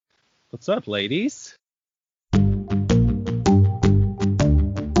What's up, ladies? Tell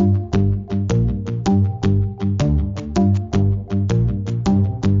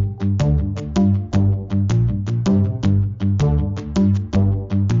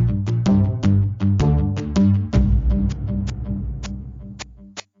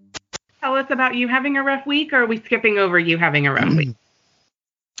us about you having a rough week, or are we skipping over you having a rough week?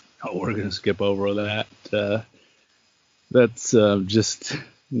 Oh, we're going to skip over that. That's just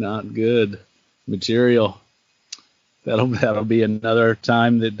not good material. That'll be another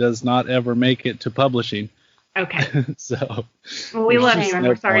time that does not ever make it to publishing. Okay. So, well, we love you, and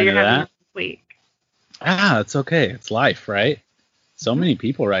we're sorry you're having a rough week. It's okay. It's life, right? So many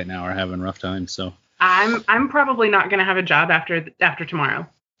people right now are having rough times. So I'm probably not going to have a job after tomorrow.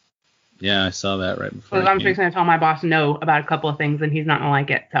 Yeah, I saw that right before. Because I'm just going to tell my boss no about a couple of things, and he's not going to like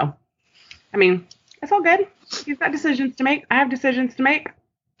it. So, I mean, it's all good. He's got decisions to make. I have decisions to make.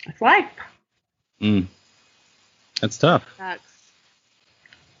 It's life. That's tough. Sucks.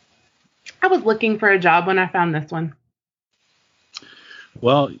 I was looking for a job when I found this one.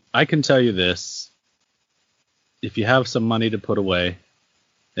 Well, I can tell you this. If you have some money to put away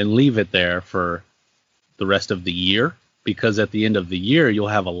and leave it there for the rest of the year, because at the end of the year, you'll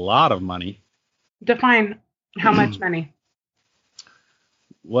have a lot of money. Define how much money.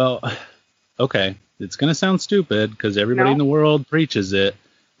 Well, okay. It's going to sound stupid because everybody in the world preaches it,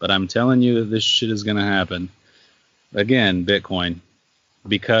 but I'm telling you that this shit is going to happen. Again, Bitcoin.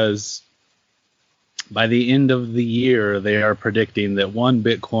 Because by the end of the year, they are predicting that one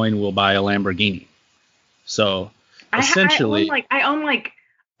Bitcoin will buy a Lamborghini. So, essentially... I own like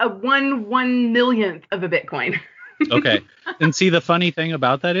a 1/1,000,000th of a Bitcoin. Okay. And see, the funny thing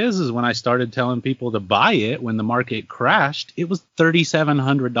about that is when I started telling people to buy it when the market crashed, it was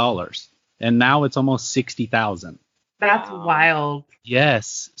 $3,700. And now it's almost $60,000. That's wild.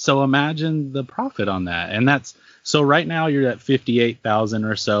 Yes. So imagine the profit on that. And so right now you're at 58,000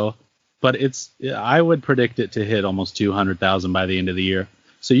 or so, but I would predict it to hit almost 200,000 by the end of the year.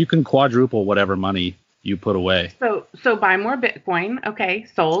 So you can quadruple whatever money you put away. So buy more Bitcoin. Okay.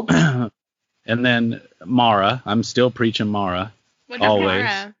 Sold. And then Mara, I'm still preaching Mara. What always.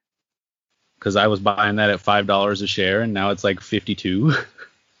 Mara? Because I was buying that at $5 a share, and now it's like 52.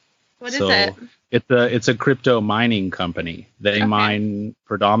 What is it? It's a crypto mining company. They mine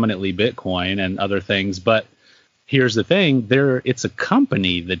predominantly Bitcoin and other things. But here's the thing: it's a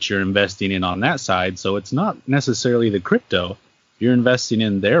company that you're investing in on that side. So it's not necessarily the crypto. You're investing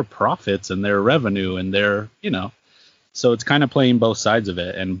in their profits and their revenue and their, So it's kind of playing both sides of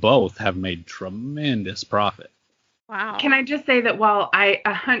it, and both have made tremendous profit. Wow. Can I just say that while I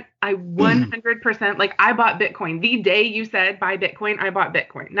 100%, like I bought Bitcoin the day you said buy Bitcoin, I bought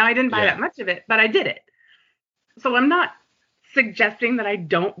Bitcoin. Now I didn't buy that much of it, but I did it. So I'm not suggesting that I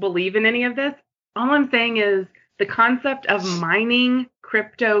don't believe in any of this. All I'm saying is the concept of mining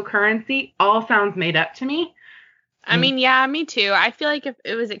cryptocurrency all sounds made up to me. I mean, yeah, me too. I feel like if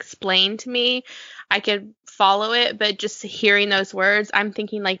it was explained to me, I could follow it, but just hearing those words, I'm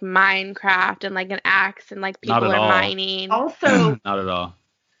thinking like Minecraft and like an axe and like people are mining. Also, not at all.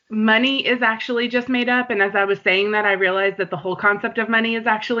 Money is actually just made up, and as I was saying that, I realized that the whole concept of money is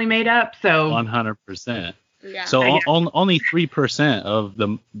actually made up. So 100%. Yeah. So only 3% of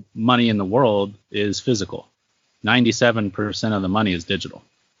the money in the world is physical. 97% of the money is digital.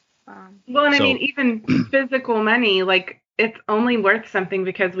 Well, and I mean, even physical money, like, it's only worth something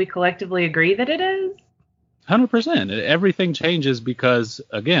because we collectively agree that it is. 100%. Everything changes because,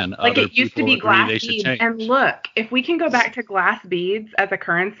 again, like other it used to people be agree glass they should beads. change. And look, if we can go back to glass beads as a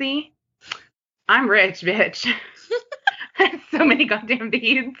currency, I'm rich, bitch. I have so many goddamn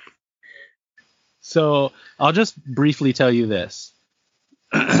beads. So I'll just briefly tell you this.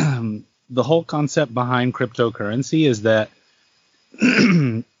 The whole concept behind cryptocurrency is that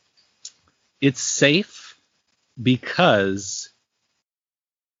it's safe because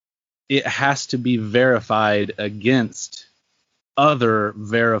it has to be verified against other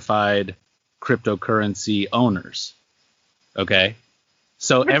verified cryptocurrency owners. Okay?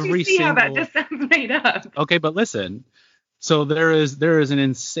 So but every you see single... how that just sounds made up. Okay, but listen. So there is an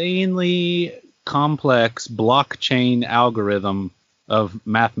insanely complex blockchain algorithm of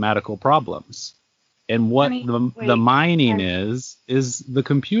mathematical problems. And what the mining is the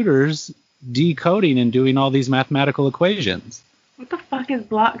computers decoding and doing all these mathematical equations. What the fuck is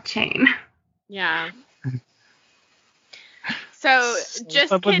blockchain? Yeah. So,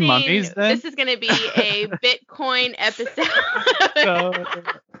 just kidding. Mummies, this is going to be a Bitcoin episode. So,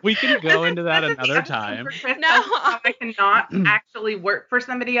 we can go into that another time. No, I cannot actually work for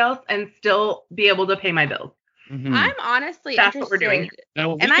somebody else and still be able to pay my bills. Mm-hmm. I'm honestly That's interested. what we're doing.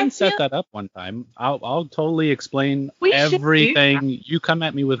 Now, we And can set that up one time. I'll totally explain We should do everything. You come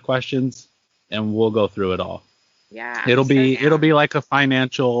at me with questions, and we'll go through it all. Yeah. It'll be down. like a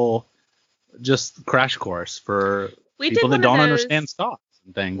financial just crash course for people that don't understand stocks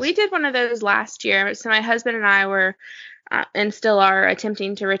and things. We did one of those last year. So my husband and I were and still are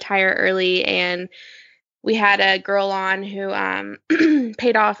attempting to retire early, and we had a girl on who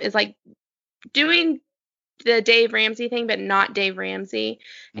paid off, is like doing the Dave Ramsey thing, but not Dave Ramsey.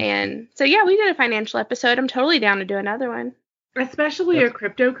 Mm-hmm. And so, yeah, we did a financial episode. I'm totally down to do another one. Especially a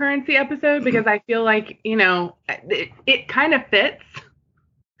cryptocurrency episode, because I feel like, it kind of fits.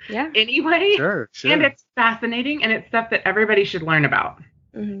 Yeah. Anyway. Sure. And it's fascinating, and it's stuff that everybody should learn about.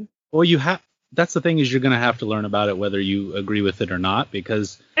 Mm-hmm. Well, that's the thing, is you're going to have to learn about it whether you agree with it or not,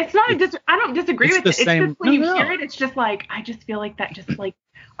 because it's not I don't disagree with it. It's just when you hear it, it's just like, I just feel like that, just like,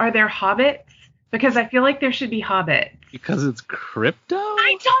 are there hobbits? Because I feel like there should be hobbits. Because it's crypto?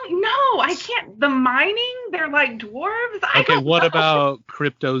 I don't know. I can't. The mining, they're like dwarves. Okay, what about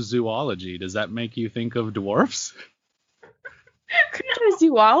cryptozoology? Does that make you think of dwarfs?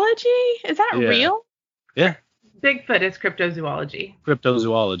 Cryptozoology? Is that real? Yeah. Bigfoot is cryptozoology.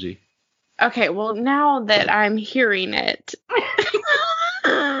 Cryptozoology. Okay, well, now that I'm hearing it.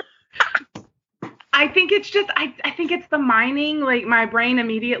 I think it's just, I think it's the mining. Like, my brain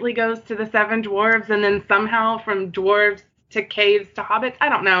immediately goes to the 7 dwarves, and then somehow from dwarves to caves to hobbits. I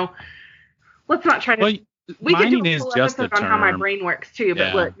don't know. Let's not try to. Well, we could do mining a is full just a episode on how my term. brain works too. But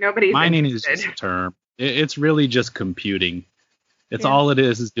Yeah. look, nobody's mining interested. is just a term. It's really just computing. It's all it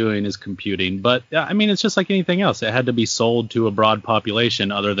is doing is computing. But I mean, it's just like anything else. It had to be sold to a broad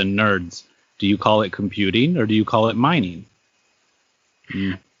population other than nerds. Do you call it computing or do you call it mining?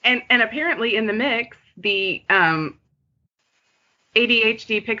 Mm. And apparently in the mix, the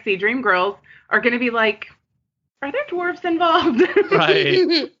ADHD Pixie Dream Girls are going to be like, are there dwarves involved?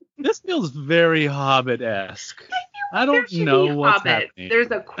 Right. This feels very Hobbit-esque. I don't know what's happening.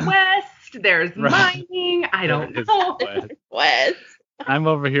 There's a quest. There's mining. I don't know. Quest. I'm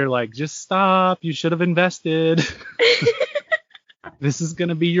over here like, just stop. You should have invested. This is going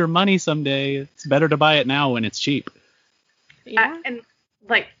to be your money someday. It's better to buy it now when it's cheap. Yeah. And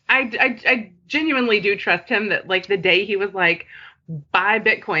like, I genuinely do trust him that, like, the day he was like, buy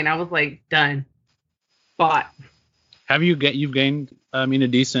Bitcoin, I was like, done. Bought. Have you've gained, I mean, a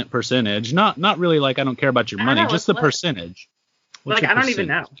decent percentage? Not really like, I don't care about your money, just the percentage. What's I don't even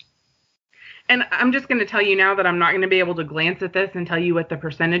know. And I'm just going to tell you now that I'm not going to be able to glance at this and tell you what the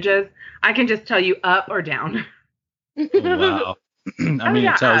percentage is. I can just tell you up or down. Oh, wow. I mean,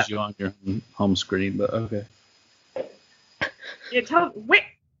 it tells you on your home screen, but okay. It tells. Wait.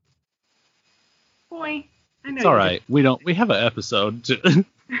 Boy, I know. It's all right. We have an episode.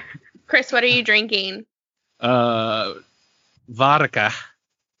 Chris, what are you drinking? Vodka.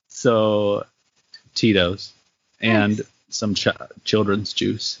 So, Tito's. And some children's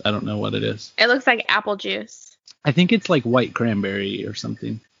juice. I don't know what it is. It looks like apple juice. I think it's like white cranberry or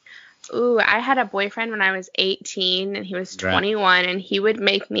something. Ooh, I had a boyfriend when I was 18 and he was 21 and he would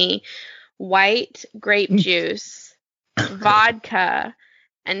make me white grape juice, vodka,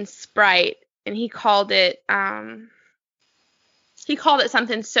 and Sprite, and he called it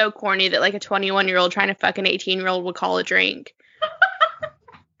something so corny that like a 21-year-old trying to fuck an 18-year-old would call a drink.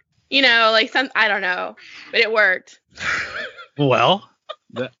 You know, like I don't know, but it worked. Well,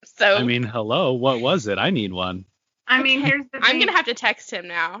 I mean, hello, what was it? I need one. I mean, here's the thing. I'm gonna have to text him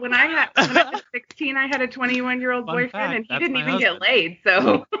now. When I was 16, I had a 21-year-old boyfriend, and he didn't even get laid.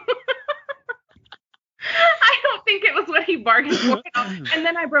 So I don't think it was what he bargained for. And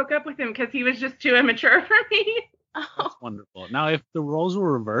then I broke up with him because he was just too immature for me. That's wonderful. Now, if the roles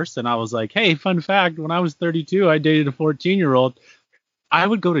were reversed and I was like, hey, fun fact, when I was 32, I dated a 14-year-old, I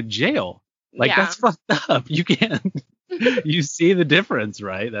would go to jail. Like, that's fucked up. You can't. You see the difference,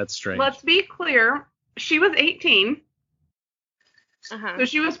 right? That's strange. Let's be clear. She was 18. So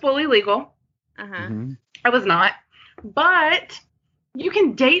she was fully legal. Mm-hmm. I was not. But you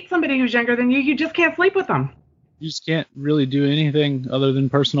can date somebody who's younger than you. You just can't sleep with them. You just can't really do anything other than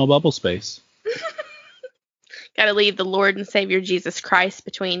personal bubble space. Got to leave the Lord and Savior Jesus Christ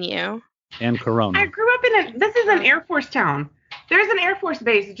between you. And Corona. I grew up in this is an Air Force town. There's an Air Force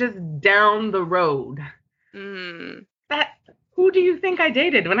base just down the road. Who do you think I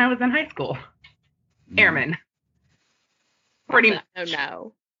dated when I was in high school? Airmen. Pretty much. Oh,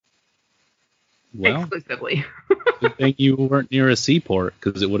 no. Well, exclusively. Good thing you weren't near a seaport,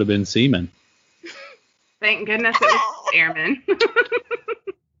 because it would have been seamen. Thank goodness it was airmen.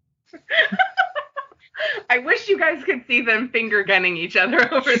 I wish you guys could see them finger gunning each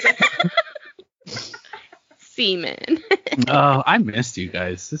other over there. semen. Oh, I missed you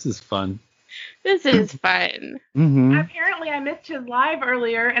guys. This is fun. This is fun. Mm-hmm. Apparently, I missed his live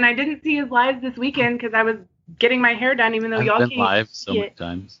earlier, and I didn't see his live this weekend because I was getting my hair done, even though y'all I've can't been live so see many it.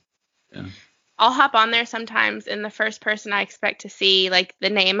 times. Yeah. I'll hop on there sometimes, and the first person I expect to see, like, the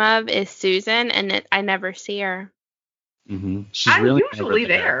name of is Susan, and I never see her. Mm-hmm. She's I'm really usually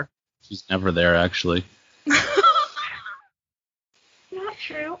never there. She's never there, actually. Not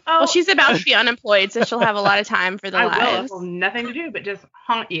true. Well, she's about to be unemployed, so she'll have a lot of time for the I lives. will have nothing to do but just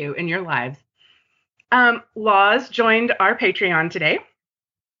haunt you in your lives. Laws joined our Patreon today.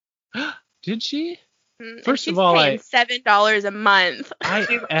 Did she? And First she's of all, paying $7 a month. I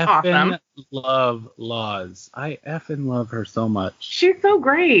She's effing awesome. love Laws. I effing love her so much. She's so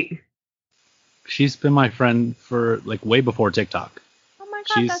great. She's been my friend for like way before TikTok. Oh my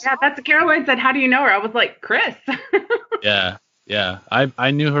She's- God, Yeah, that's Caroline said, how do you know her? I was like, Chris. Yeah.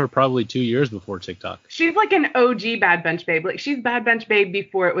 I knew her probably 2 years before TikTok. She's like an OG Bad Bunch babe. Like, she's Bad Bunch babe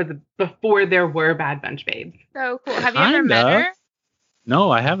before there were Bad Bunch babes. so cool. Have you ever met Kinda. her?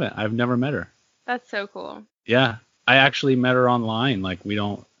 No, I haven't. I've never met her. That's so cool. Yeah, I actually met her online. Like we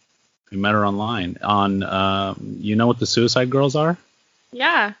met her online on. You know what the Suicide Girls are?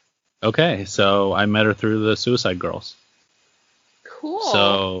 Yeah. Okay, so I met her through the Suicide Girls. Cool.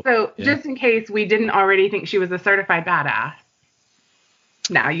 So yeah. Just in case we didn't already think she was a certified badass,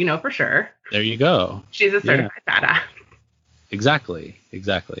 now you know for sure. There you go. She's a certified badass. Exactly.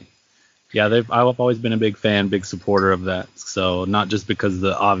 Yeah, I've always been a big fan, big supporter of that. So not just because of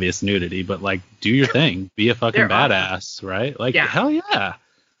the obvious nudity, but like do your thing, be a fucking They're badass, right? Like Yeah. hell yeah.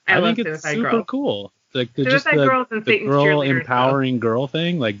 I love think it's Suicide super Girls. cool. Like Suicide Girls and the Satan's girl cheerleaders, empowering girl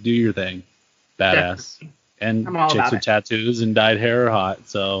thing. Like do your thing, badass. Definitely. And I'm all chicks about with it. tattoos and dyed hair are hot,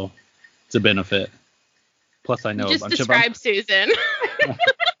 so it's a benefit. Plus, I know Just a bunch describe Susan.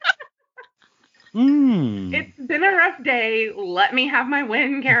 It's been a rough day. Let me have my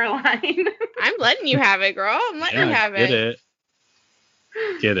win, Caroline. I'm letting you have it, girl. I'm letting you have it.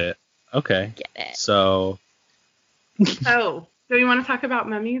 Get it. Okay. Get it. So. So you want to talk about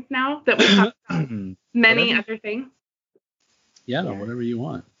mummies now that we talked about many Whatever. other things? Yeah, whatever you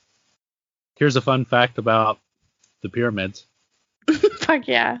want. Here's a fun fact about the pyramids. Fuck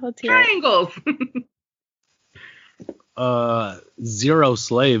yeah. Let's hear it. Triangles. 0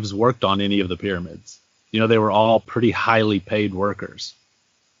 slaves worked on any of the pyramids. You know, they were all pretty highly paid workers.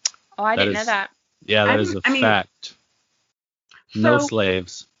 Oh, I didn't know that. Yeah, that is a fact. No So,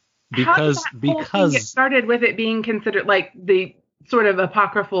 slaves. How did Because that whole thing get started with it being considered like the sort of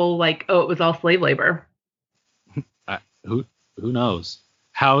apocryphal, like, oh, it was all slave labor? who knows?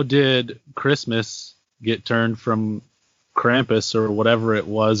 How did Christmas get turned from Krampus or whatever it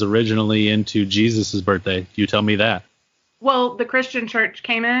was originally into Jesus' birthday? You tell me that. Well, the Christian church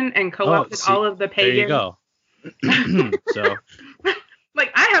came in and co-opted all of the pagan. There you go. So,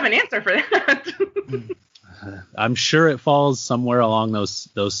 like, I have an answer for that. I'm sure it falls somewhere along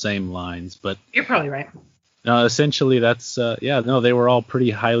those same lines, but You're probably right. no, essentially that's they were all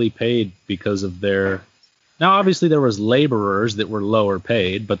pretty highly paid because of their. Now, obviously, there was laborers that were lower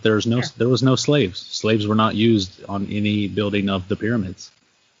paid, but there was no slaves. Slaves were not used on any building of the pyramids.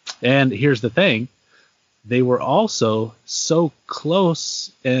 And here's the thing. They were also so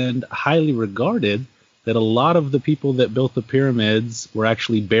close and highly regarded that a lot of the people that built the pyramids were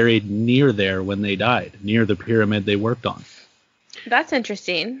actually buried near there when they died, near the pyramid they worked on. That's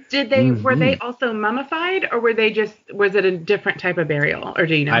interesting. Did they were they also mummified, or was it a different type of burial, or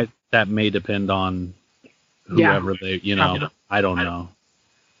do you know? That may depend on whoever I don't know.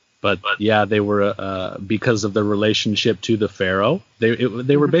 But yeah, they were because of the relationship to the pharaoh.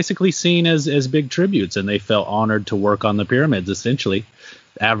 They were basically seen as big tributes, and they felt honored to work on the pyramids. Essentially,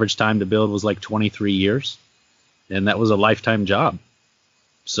 the average time to build was like 23 years, and that was a lifetime job.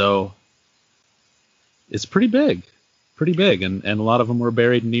 So it's pretty big, and a lot of them were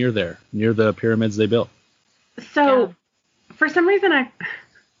buried near the pyramids they built. So for some reason,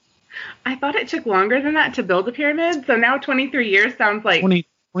 I thought it took longer than that to build a pyramid. So now 23 years sounds like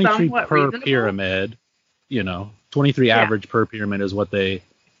 23 somewhat per reasonable. pyramid, 23 average per pyramid is what they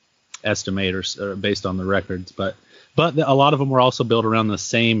estimate or based on the records. But a lot of them were also built around the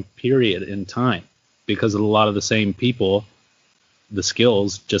same period in time because of a lot of the same people. The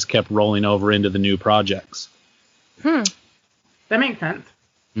skills just kept rolling over into the new projects. That makes sense.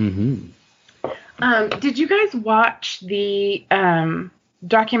 Mm-hmm. Did you guys watch the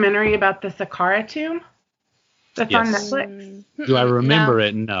documentary about the Saqqara tomb that's on Netflix? Do I remember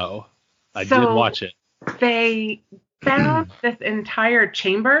it? No. I did watch it. They found this entire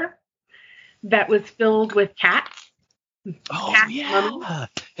chamber that was filled with cats. Oh, yeah.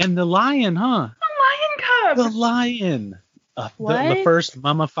 And the lion, huh? The lion cub. The lion. The first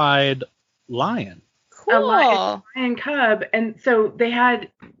mummified lion. Cool. Lion cub. And so they had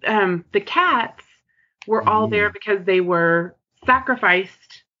the cats were all there because they were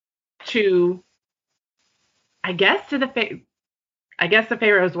sacrificed to, I guess the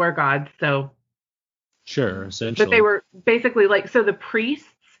pharaohs were gods, so sure, essentially. But they were basically like, so the priests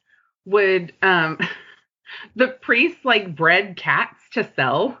would the priests like bred cats to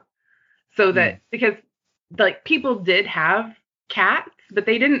sell, so that because like people did have cats, but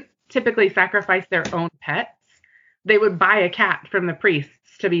they didn't typically sacrifice their own pets. They would buy a cat from the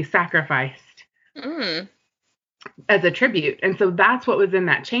priests to be sacrificed as a tribute. And so that's what was in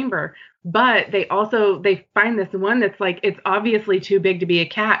that chamber. But they find this one that's like, it's obviously too big to be a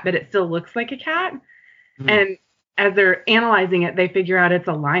cat, but it still looks like a cat. And as they're analyzing it, they figure out it's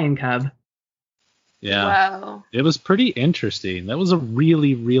a lion cub. Yeah. Wow. It was pretty interesting. That was a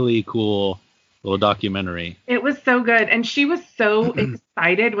really, really cool little documentary. It was so good. And she was so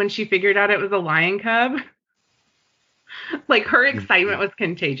excited when she figured out it was a lion cub. Like, her excitement was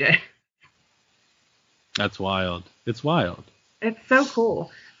contagious. That's wild. It's wild. It's so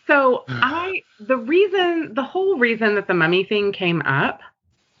cool. So the whole reason that the mummy thing came up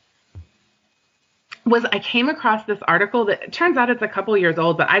was I came across this article that it turns out it's a couple years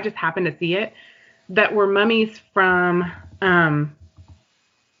old, but I just happened to see it, that were mummies from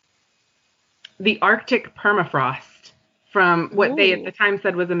the Arctic permafrost, from what they at the time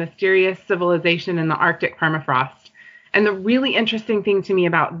said was a mysterious civilization in the Arctic permafrost. And the really interesting thing to me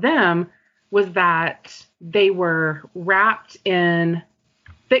about them was that they were wrapped in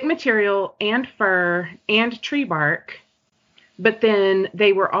thick material and fur and tree bark. But then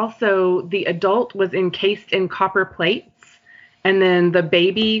they were also, the adult was encased in copper plates. And then the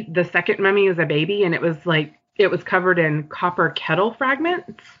baby, the second mummy was a baby, and it was covered in copper kettle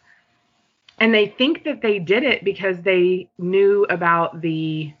fragments. And they think that they did it because they knew about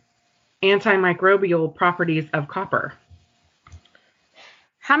the antimicrobial properties of copper.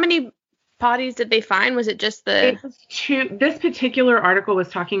 How many bodies did they find? Was it just the... It was two. This particular article was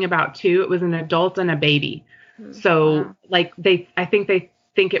talking about two. It was an adult and a baby. So, like, I think they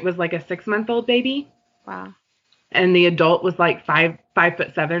think it was like a 6-month-old baby. Wow. And the adult was like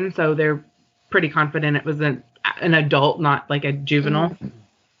 5'7", so they're pretty confident it was an adult, not like a juvenile.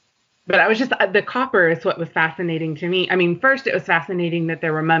 But I was just, the copper is what was fascinating to me. I mean, first it was fascinating that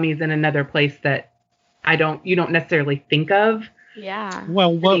there were mummies in another place that you don't necessarily think of. Yeah.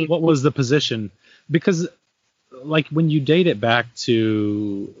 Well, what was the position? Because, like, when you date it back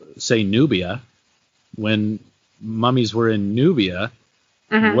to, say, Nubia, when mummies were in Nubia,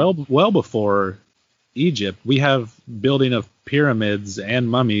 well before Egypt, we have building of pyramids and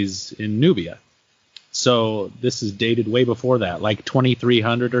mummies in Nubia. So this is dated way before that, like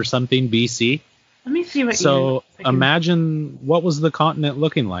 2300 or something BC. Let me see what. So imagine what was the continent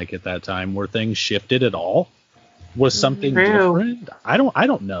looking like at that time? Were things shifted at all? Was something different? I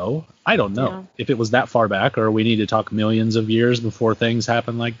don't know. Yeah. If it was that far back, or we need to talk millions of years before things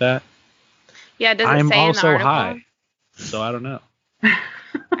happen like that. Yeah, does it I'm say also in the article? high, so I don't know.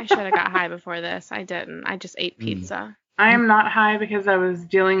 I should have got high before this. I didn't. I just ate pizza. I am not high because I was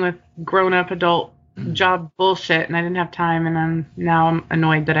dealing with grown-up adult job bullshit, and I didn't have time, and I'm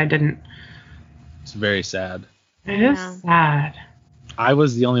annoyed that I didn't. It's very sad. It is sad. I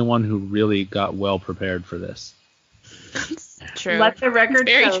was the only one who really got well prepared for this. True. Let the record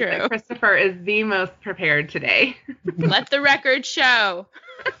show true. that Christopher is the most prepared today. Let the record show.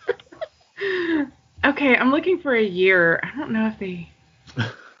 Okay, I'm looking for a year. I don't know if they...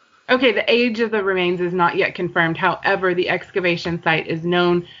 Okay, the age of the remains is not yet confirmed. However, the excavation site is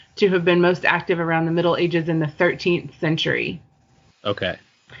known to have been most active around the Middle Ages in the 13th century. Okay.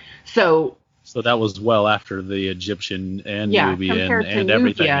 So that was well after the Egyptian and Nubian and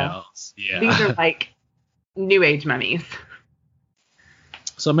everything else. Yeah. These are like New Age mummies.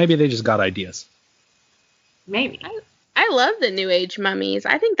 So maybe they just got ideas. Maybe. I love the New Age mummies.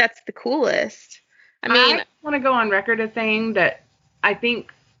 I think that's the coolest. I mean, I want to go on record as saying that I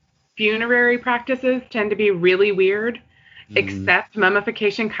think funerary practices tend to be really weird, except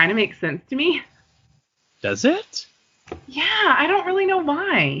mummification kind of makes sense to me. Does it? Yeah, I don't really know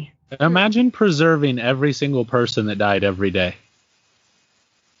why. Imagine preserving every single person that died every day.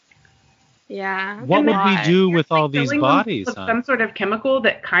 Yeah. What would we do with all these bodies? With some sort of chemical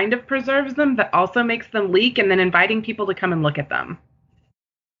that kind of preserves them, that also makes them leak, and then inviting people to come and look at them.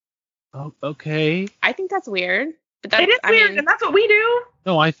 Oh, okay. I think that's weird. But it is weird, and that's what we do.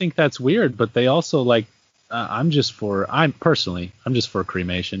 No, I think that's weird, but they also I'm just for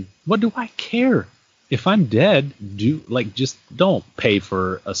cremation. What do I care? if I'm dead, just don't pay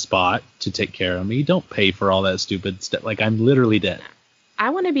for a spot to take care of me. Don't pay for all that stupid stuff. Like, I'm literally dead. I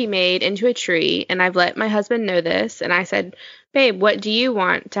want to be made into a tree, and I've let my husband know this, and I said, babe, what do you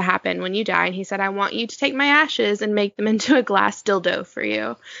want to happen when you die? And he said, I want you to take my ashes and make them into a glass dildo for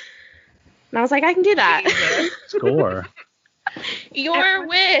you. And I was like, I can do that. Score. Your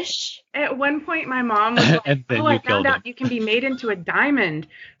wish. At one point, my mom was like, I found out you can be made into a diamond.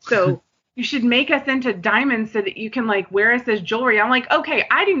 So you should make us into diamonds so that you can, like, wear us as jewelry. I'm like, okay,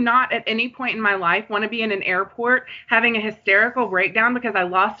 I do not at any point in my life want to be in an airport having a hysterical breakdown because I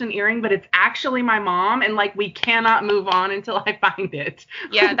lost an earring, but it's actually my mom, and, like, we cannot move on until I find it.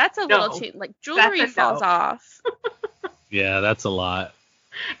 Yeah, that's a little too, like, jewelry falls off. Yeah, that's a lot.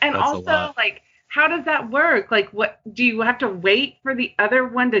 And that's also, like, how does that work? Like, what do you have to wait for the other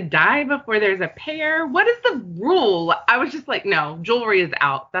one to die before there's a pair? What is the rule? I was just like, no, jewelry is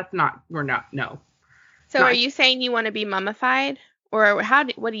out. No. So are you saying you want to be mummified? Or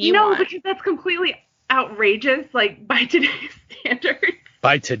what do you want? No, because that's completely outrageous, like, by today's standards.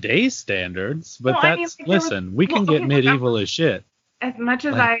 By today's standards? But we can get medieval as shit. As much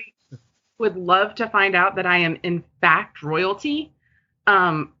as I would love to find out that I am, in fact, royalty,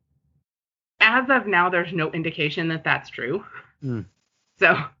 as of now, there's no indication that that's true.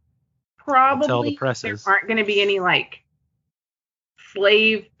 So probably there aren't going to be any, like,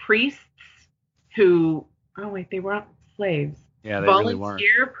 slave priests who. Oh wait, they weren't slaves. Yeah, they really weren't.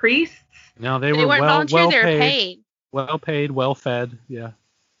 Volunteer priests. No, they were well paid. Well paid, well fed. Yeah.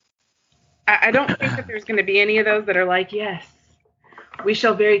 I don't think that there's going to be any of those that are like, yes, we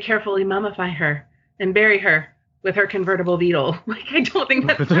shall very carefully mummify her and bury her with her convertible beetle. Like, I don't think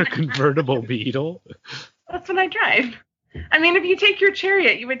that's... With her convertible beetle? That's what I drive. I mean, if you take your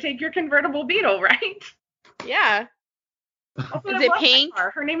chariot, you would take your convertible beetle, right? Yeah. Also, is it pink?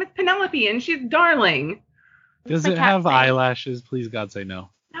 Her name is Penelope, and she's darling. Does it have eyelashes? Please, God, say no.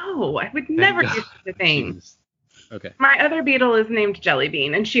 No, I would never do such a thing. Jeez. Okay. My other beetle is named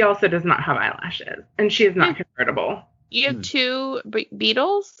Jellybean, and she also does not have eyelashes, and she is not convertible. You have two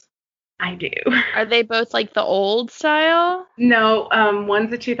beetles? I do. Are they both like the old style? No,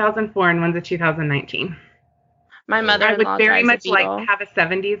 one's a 2004 and one's a 2019. My mother-in-law I would very much like to have a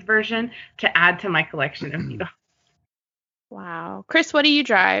 70s version to add to my collection of beetles. Wow. Chris, what do you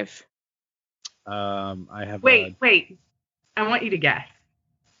drive? I have. Wait. I want you to guess.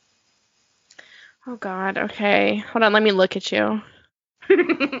 Oh God. Okay. Hold on. Let me look at you.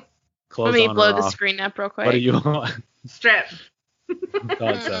 Let me blow the screen up real quick. What do you want? Strip.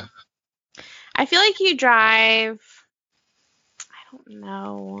 Thought so. I feel like you drive. I don't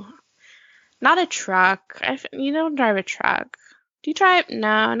know. Not a truck. You don't drive a truck. Do you drive?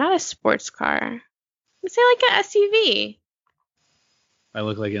 No, not a sports car. Let's say like an SUV. I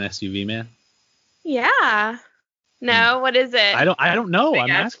look like an SUV man? Yeah. No, what is it? I don't know. Big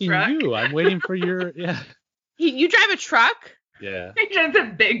I'm asking truck. you. I'm waiting for your You drive a truck? Yeah. He drives a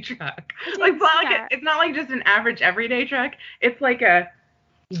big truck. Like, it's not like just an average everyday truck. It's like a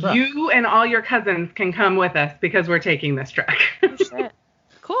truck. You and all your cousins can come with us because we're taking this truck. Oh, shit.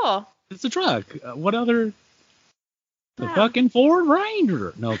 Cool. It's a truck. What other? The fucking Ford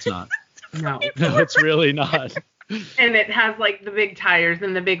Ranger. No, it's not. No, it's really not. And it has, like, the big tires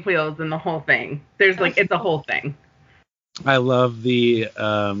and the big wheels and the whole thing. There's, like, it's a whole thing. I love the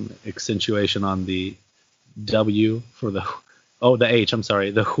accentuation on the W for the H. I'm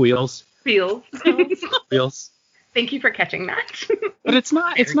sorry, the wheels. Wheels. Thank you for catching that. But it's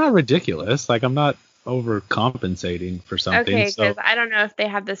not ridiculous. Like, I'm not overcompensating for something. Okay, because I don't know if they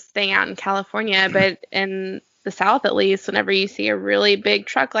have this thing out in California, but in the South at least, whenever you see a really big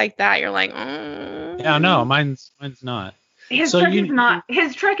truck like that, you're like, oh. Yeah, no, mine's not. His truck is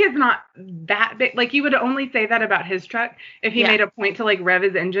not that big. Like, you would only say that about his truck if he made a point to, like, rev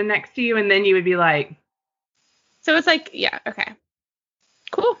his engine next to you, and then you would be like. So it's like, yeah, okay.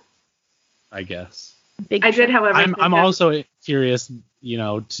 Cool. I guess. I did, however. I'm also curious,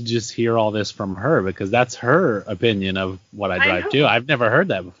 to just hear all this from her, because that's her opinion of what I drive too. I've never heard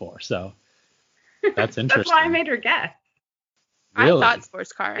that before, so that's interesting. That's why I made her guess. Really? I thought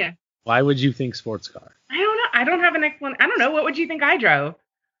sports car. Yeah. Why would you think sports car? I don't know. I don't have an explanation. I don't know. What would you think I drove?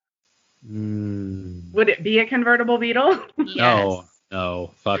 Would it be a convertible Beetle? Yes.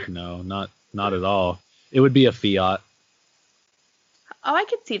 No. Fuck no. Not at all. It would be a Fiat. Oh, I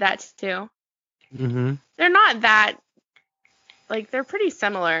could see that too. Mm-hmm. They're not that, like, they're pretty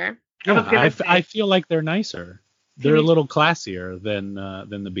similar. Yeah, I feel like they're nicer. They're a little classier than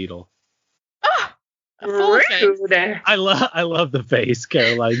the Beetle. Oh, a full face. I love the face,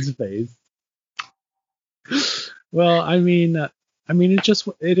 Caroline's face. Well, I mean, I mean, it is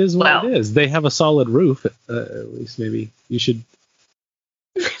what it is. They have a solid roof, at least maybe. You should.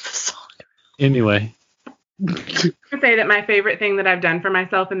 Anyway. I would say that my favorite thing that I've done for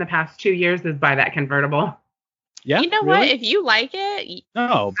myself in the past 2 years is buy that convertible. Yeah, you know what? If you like it, be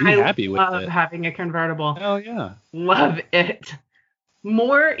happy with it. I love having a convertible. Hell yeah. Love it.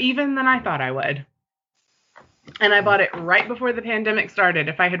 More even than I thought I would. And I bought it right before the pandemic started.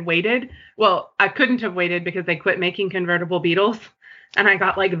 If I had waited, well, I couldn't have waited because they quit making convertible Beetles. And I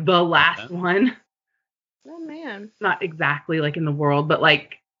got like the last one. Oh, man. Not exactly like in the world, but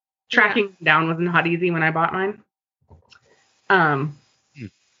like tracking down was not easy when I bought mine.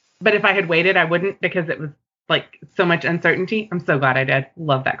 But if I had waited, I wouldn't because it was like so much uncertainty. I'm so glad I did.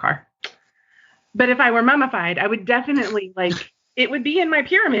 Love that car. But if I were mummified, I would definitely it would be in my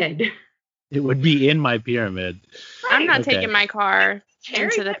pyramid. It would be in my pyramid. Right. I'm not taking my car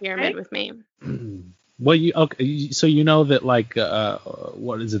into the pyramid with me. Well, so you know that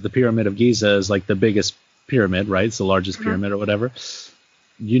what is it? The Pyramid of Giza is like the biggest pyramid, right? It's the largest pyramid or whatever.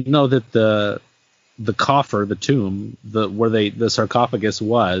 You know that the coffer, the tomb, where the sarcophagus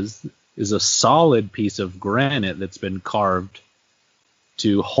is a solid piece of granite that's been carved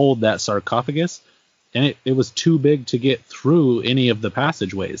to hold that sarcophagus. And it was too big to get through any of the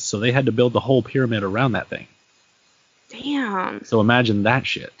passageways. So they had to build the whole pyramid around that thing. Damn. So imagine that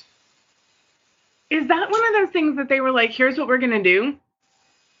shit. Is that one of those things that they were like, here's what we're going to do?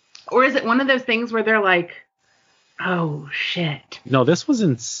 Or is it one of those things where they're like, oh, shit. No, this was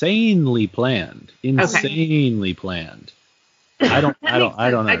insanely planned. Insanely planned. I don't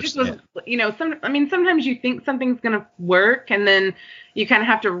understand. I just was, sometimes you think something's going to work and then you kind of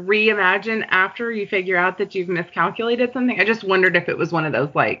have to reimagine after you figure out that you've miscalculated something. I just wondered if it was one of those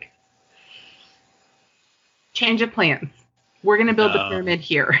change of plans. We're going to build the pyramid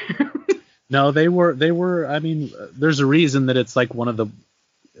here. No, they were, I mean, there's a reason that it's like one of the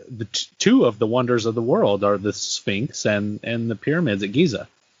two of the wonders of the world are the Sphinx and the pyramids at Giza.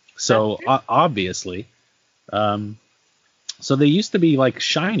 So obviously, so they used to be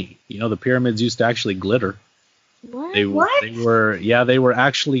shiny. The pyramids used to actually glitter. What? They were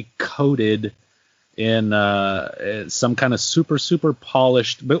actually coated in some kind of super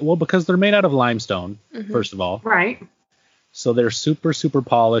polished, because they're made out of limestone, first of all. Right. So they're super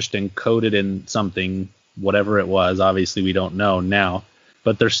polished and coated in something, whatever it was. Obviously, we don't know now,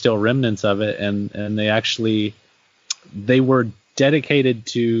 but there's still remnants of it, and they were dedicated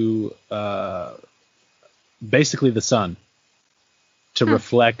to basically the sun, to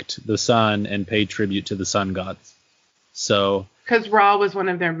reflect the sun and pay tribute to the sun gods. So because Ra was one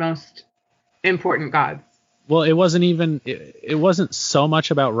of their most important gods. Well, it wasn't so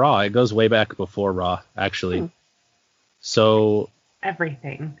much about Ra. It goes way back before Ra, actually. So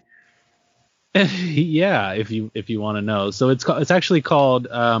everything. Yeah, if you want to know. So it's actually called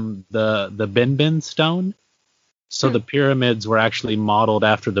the Bin stone. So the pyramids were actually modeled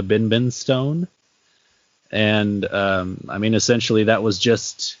after the Bin stone. And I mean, essentially that was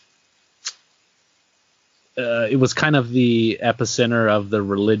just it was kind of the epicenter of the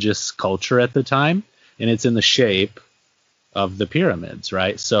religious culture at the time, and it's in the shape of the pyramids,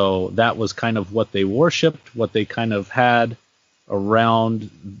 right? So that was kind of what they worshipped, what they kind of had around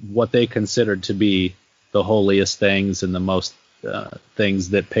what they considered to be the holiest things and the most things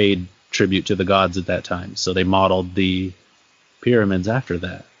that paid tribute to the gods at that time. So they modeled the pyramids after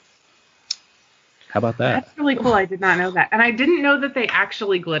that. How about that? That's really cool. I did not know that. And I didn't know that they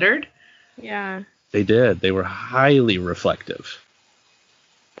actually glittered. Yeah. They did. They were highly reflective.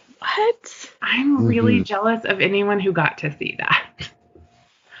 What? I'm really jealous of anyone who got to see that.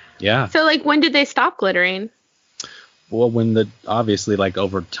 Yeah. So, when did they stop glittering? Well, when obviously,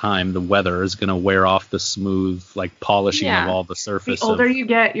 over time, the weather is going to wear off the smooth, polishing of all the surface. The older you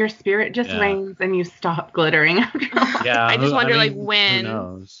get, your spirit just wanes and you stop glittering after a while. Yeah. I just wonder, when.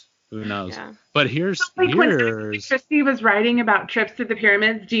 Who knows? Yeah. But here's when Christie was writing about trips to the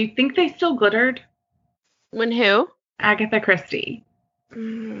pyramids, do you think they still glittered? When who? Agatha Christie.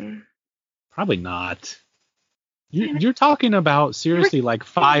 Probably not. You're talking about seriously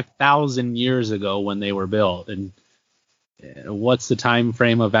 5,000 years ago when they were built, and what's the time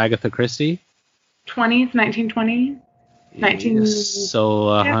frame of Agatha Christie? 20s, 1920s, 19.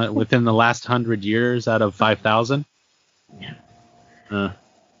 So within the last 100 years out of 5,000. Yeah.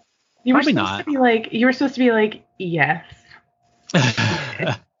 You were supposed to be yes.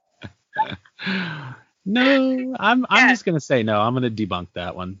 No, I'm just gonna say no. I'm gonna debunk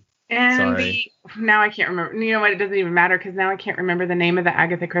that one. And sorry. Now I can't remember. You know what? It doesn't even matter because now I can't remember the name of the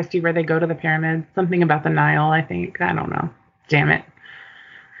Agatha Christie where they go to the pyramids. Something about the Nile, I think. I don't know. Damn it.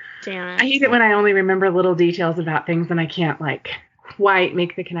 I hate it when I only remember little details about things and I can't quite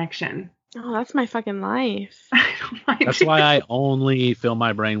make the connection. Oh, that's my fucking life. That's why I only fill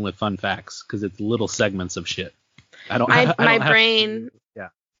my brain with fun facts, because it's little segments of shit. My brain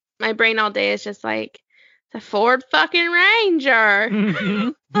all day is just like the Ford fucking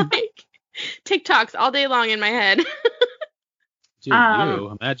Ranger. Like TikToks all day long in my head. Dude,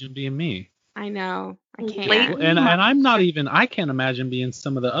 you imagine being me. I know. I can't. And I'm not even, I can't imagine being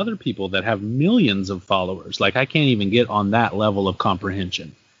some of the other people that have millions of followers. Like, I can't even get on that level of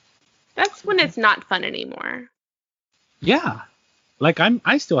comprehension. That's when it's not fun anymore. Yeah. Like,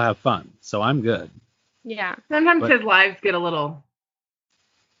 I still have fun, so I'm good. Yeah. Sometimes his lives get a little...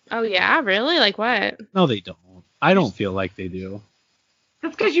 Oh, yeah? Really? Like what? No, they don't. I don't feel like they do.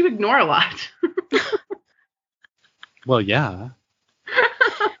 That's because you ignore a lot. Well, yeah.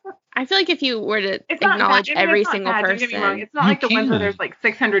 I feel like if you were to acknowledge every single person... Don't get me wrong. It's not like the ones where there's like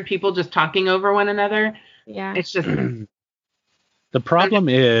 600 people just talking over one another. Yeah. It's just... The problem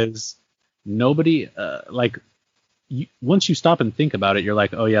is nobody, once you stop and think about it, you're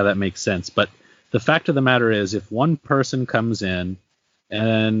like, oh, yeah, that makes sense. But the fact of the matter is, if one person comes in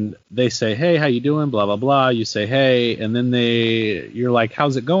and they say, hey, how you doing, blah, blah, blah, you say, hey, and then you're like,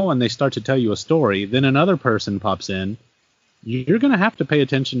 how's it going? They start to tell you a story. Then another person pops in. You're going to have to pay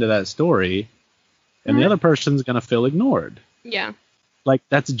attention to that story, and the other person's going to feel ignored. Yeah. Like,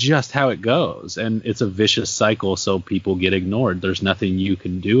 that's just how it goes, and it's a vicious cycle, so people get ignored. There's nothing you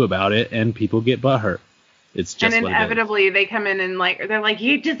can do about it, and people get butthurt. It's just and inevitably they come in and they're like,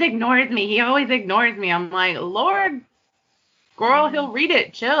 he just ignores me. He always ignores me. I'm like, Lord, girl, he'll read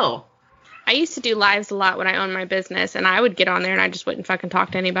it. Chill. I used to do lives a lot when I owned my business, and I would get on there and I just wouldn't fucking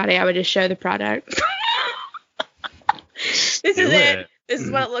talk to anybody. I would just show the product. This is it. This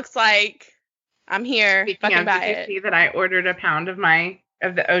is what it looks like. I'm here. Fucking buy it. Did you see that I ordered a pound of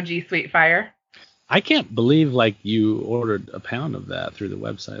the OG Sweet Fire? I can't believe you ordered a pound of that through the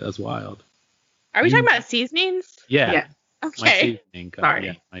website. That's wild. Are we talking about seasonings? Yeah. Yes. Okay. Sorry.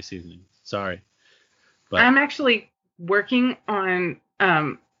 Yeah, my seasoning. Sorry. But I'm actually working on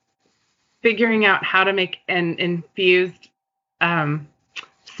figuring out how to make an infused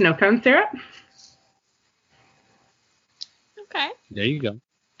snow cone syrup. Okay. There you go.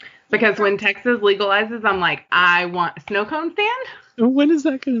 Because when Texas legalizes, I'm like, I want a snow cone stand. When is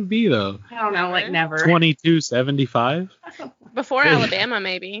that going to be, though? I don't know, like never. $22.75? Before Alabama,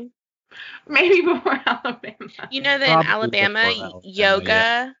 maybe. Maybe before Alabama. You know that in Alabama,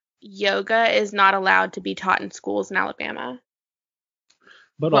 yoga is not allowed to be taught in schools in Alabama.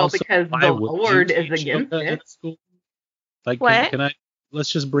 But well, also, because the Lord is against it. Like, what? Let's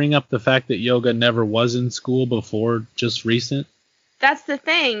just bring up the fact that yoga never was in school before just recent. That's the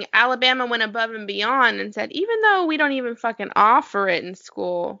thing. Alabama went above and beyond and said, even though we don't even fucking offer it in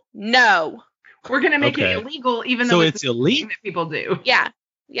school, no. We're going to make it illegal, even though it's illegal that people do. Yeah.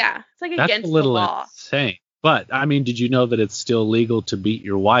 Yeah. It's like That's against a little the law. Insane. But, I mean, did you know that it's still legal to beat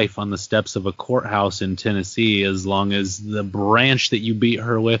your wife on the steps of a courthouse in Tennessee as long as the branch that you beat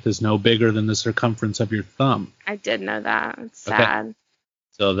her with is no bigger than the circumference of your thumb? I did know that. It's sad. Okay.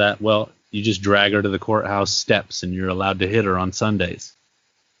 So you just drag her to the courthouse steps and you're allowed to hit her on Sundays.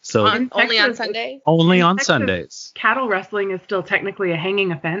 So only on Sundays? Only on Sundays. Cattle wrestling is still technically a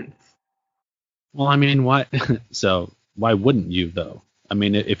hanging offense. Well, I mean, why? So why wouldn't you, though? I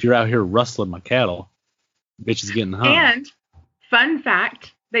mean, if you're out here rustling my cattle, bitch is getting hung. And fun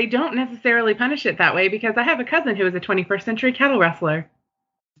fact, they don't necessarily punish it that way because I have a cousin who is a 21st century cattle wrestler.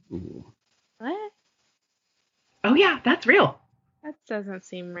 Ooh. What? Oh yeah, that's real. That doesn't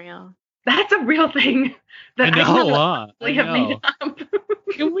seem real. That's a real thing that I have made up.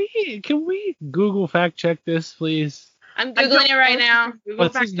 Can we Google fact check this, please? I'm Googling it right now.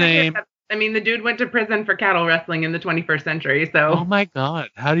 What's his name? I mean, the dude went to prison for cattle wrestling in the 21st century, so. Oh my God.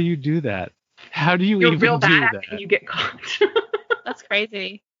 How do you do that? How do you You're even real do bad that? And you get caught. That's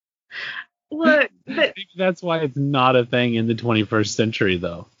crazy. Look, that's why it's not a thing in the 21st century,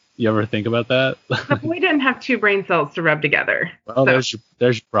 though. You ever think about that? The boy didn't have two brain cells to rub together. Well, so.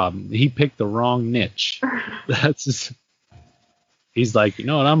 there's your problem. He picked the wrong niche. He's like, you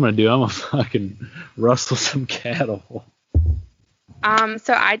know what I'm going to do? I'm going to fucking rustle some cattle.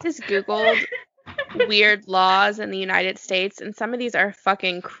 So I just Googled weird laws in the United States, and some of these are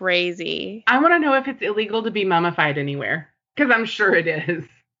fucking crazy. I want to know if it's illegal to be mummified anywhere, because I'm sure it is.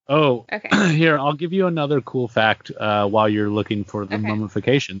 Oh, okay. Here, I'll give you another cool fact while you're looking for the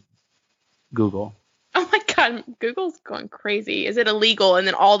mummification. Google. Oh my God, Google's going crazy. Is it illegal? And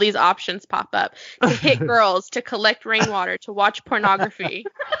then all these options pop up. To hit girls, to collect rainwater, to watch pornography.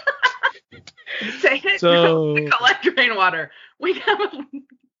 To hit girls, to collect rainwater. We have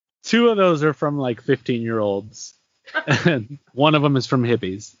 2 of those are from like 15-year-olds. And one of them is from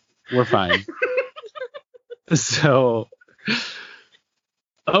hippies. We're fine. So,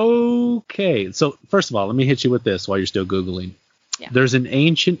 okay. So first of all, let me hit you with this while you're still Googling. Yeah. There's an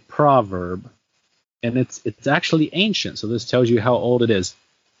ancient proverb, and it's actually ancient. So this tells you how old it is.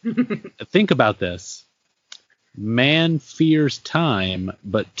 Think about this. Man fears time,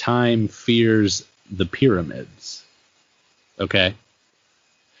 but time fears the pyramids. Okay?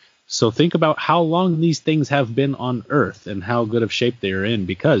 So think about how long these things have been on Earth and how good of shape they are in,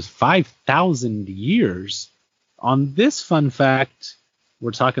 because 5,000 years. On this fun fact,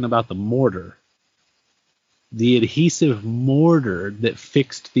 we're talking about the mortar. The adhesive mortar that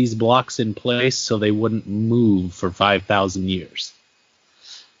fixed these blocks in place so they wouldn't move for 5,000 years.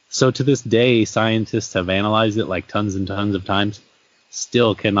 So to this day, scientists have analyzed it like tons and tons of times,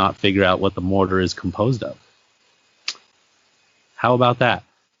 still cannot figure out what the mortar is composed of. How about that?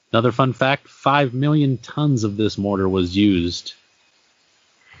 Another fun fact, 5 million tons of this mortar was used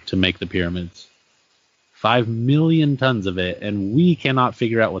to make the pyramids. 5 million tons of it, and we cannot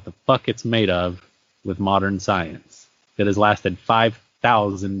figure out what the fuck it's made of with modern science that has lasted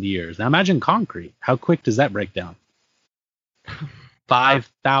 5,000 years. Now imagine concrete. How quick does that break down?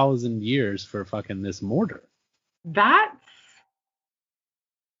 5,000 years for fucking this mortar. That's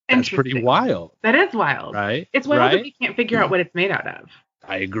pretty wild. That is wild. Right? It's wild that we can't figure out what it's made out of.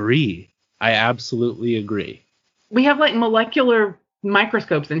 I agree. I absolutely agree. We have like molecular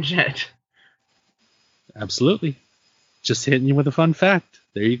microscopes and shit. Absolutely. Just hitting you with a fun fact.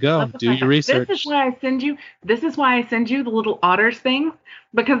 There you go. Do your research. This is why I send you the little otters thing,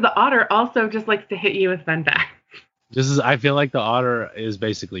 because the otter also just likes to hit you with fun facts. I feel like the otter is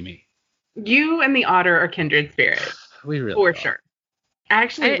basically me. You and the otter are kindred spirits. We really for sure. I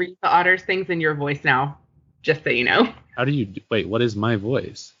actually read the otters things in your voice now, just so you know. How do you wait? What is my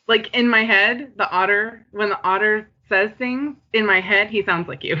voice? Like in my head, when the otter says things in my head, he sounds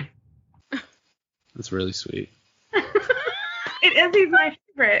like you. That's really sweet. It is. He's my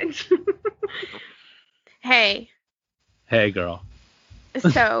favorite. Hey, girl.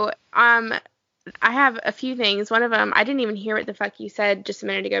 So, I have a few things. One of them, I didn't even hear what the fuck you said just a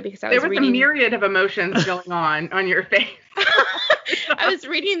minute ago because I was reading. There was a myriad of emotions going on your face. I was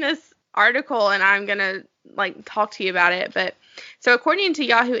reading this article and I'm gonna talk to you about it. But so according to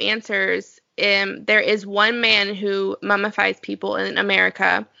Yahoo Answers, there is one man who mummifies people in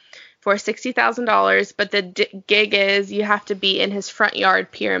America for $60,000, but the gig is you have to be in his front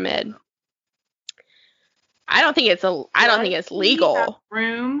yard pyramid. I don't think it's legal.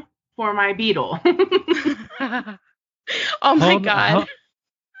 Room for my beetle. Oh my God.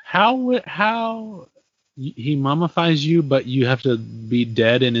 How he mummifies you, but you have to be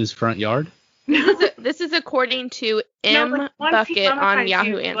dead in his front yard? This is according to Bucket on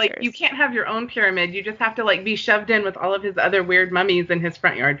Yahoo Answers. You can't have your own pyramid. You just have to be shoved in with all of his other weird mummies in his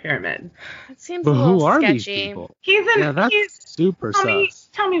front yard pyramid. It seems a little who are sketchy. These people? He's super sus.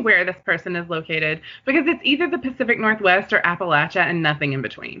 Tell me where this person is located, because it's either the Pacific Northwest or Appalachia and nothing in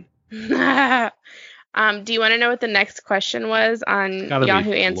between. Do you want to know what the next question was on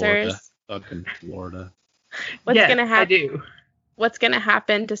Yahoo Answers? Fucking Florida. What's gonna happen? I do. What's going to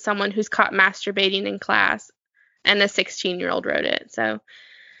happen to someone who's caught masturbating in class? And a 16-year-old wrote it. So,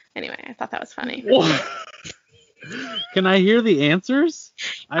 anyway, I thought that was funny. Can I hear the answers?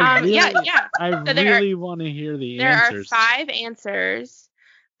 I really so want to hear the answers. There are 5 answers.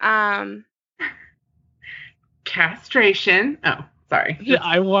 Castration. Oh, sorry.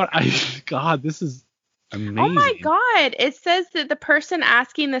 God, this is amazing. Oh my God. It says that the person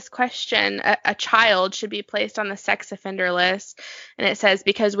asking this question, a child, should be placed on the sex offender list. And it says,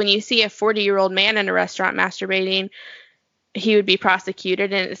 because when you see a 40-year-old man in a restaurant masturbating, he would be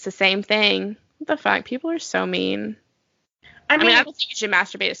prosecuted. And it's the same thing. What the fuck? People are so mean. I mean, I don't think you should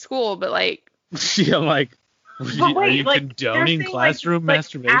masturbate at school, but yeah, are you condoning classroom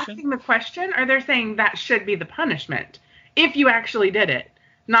masturbation? Asking the question, or they're saying that should be the punishment if you actually did it,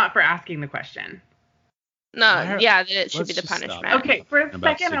 not for asking the question. No, that it should be the punishment. Okay, for a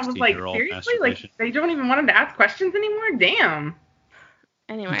second, I was like, seriously? They don't even want him to ask questions anymore? Damn.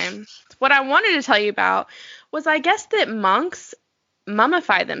 Anyway, what I wanted to tell you about was I guess that monks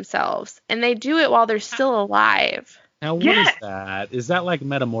mummify themselves, and they do it while they're still alive. Now, what is that? Is that like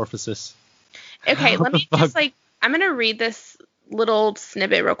metamorphosis? Okay, let me just I'm going to read this little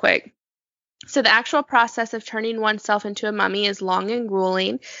snippet real quick. So the actual process of turning oneself into a mummy is long and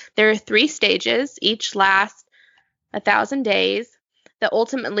grueling. There are 3 stages, each last 1,000 days, that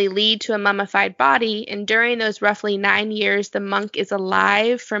ultimately lead to a mummified body. And during those roughly 9 years, the monk is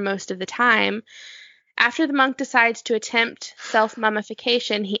alive for most of the time. After the monk decides to attempt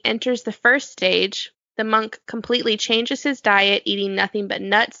self-mummification, he enters the first stage, the monk completely changes his diet, eating nothing but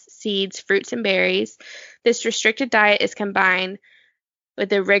nuts, seeds, fruits, and berries. This restricted diet is combined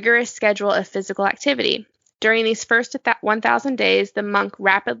with a rigorous schedule of physical activity. During these first 1,000 days, the monk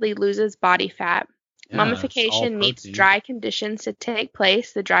rapidly loses body fat. Yeah, Mummification needs dry conditions to take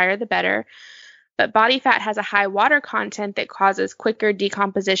place. The drier, the better. But body fat has a high water content that causes quicker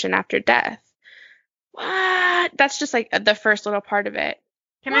decomposition after death. What? That's just like the first little part of it.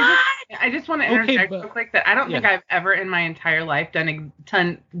 I just want to interject real quick that I don't think I've ever in my entire life done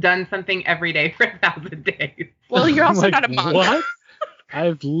something every day for 1,000 days. Well, you're also not a monk. What?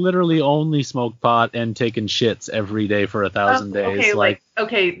 I've literally only smoked pot and taken shits every day for 1,000 days. Outside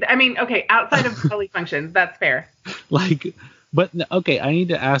of bodily functions, that's fair. I need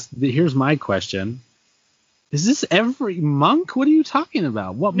to ask. Here's my question. Is this every monk? What are you talking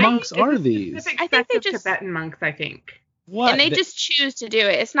about? What monks are these? I think they just Tibetan monks. I think. What? And they just choose to do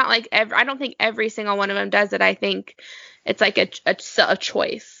it. It's not like I don't think every single one of them does it. I think it's like a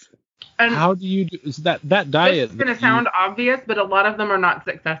choice. And how do you do that diet? It's going to sound obvious, but a lot of them are not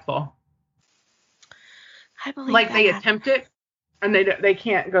successful. I believe they attempt it and they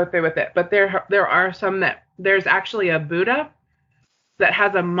can't go through with it. But there are some that there's actually a Buddha that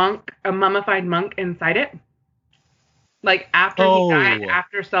has a mummified monk inside it. Like after he died,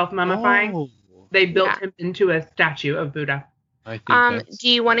 after self-mummifying, they built him into a statue of Buddha. I think do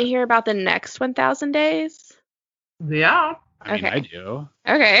you want to hear about the next 1,000 days? Yeah. I mean, I do.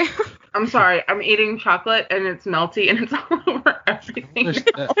 Okay. I'm sorry. I'm eating chocolate and it's melty and it's all over everything.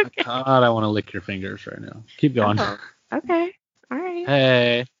 Okay. God, I want to lick your fingers right now. Keep going. Okay. All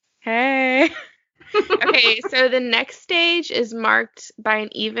right. Hey. Okay, so the next stage is marked by an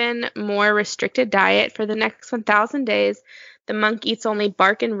even more restricted diet. For the next 1,000 days, the monk eats only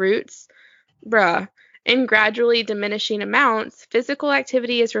bark and roots. In gradually diminishing amounts, physical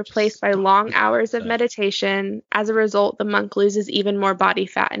activity is replaced by long hours of meditation. As a result, the monk loses even more body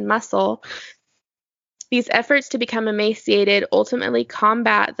fat and muscle. These efforts to become emaciated ultimately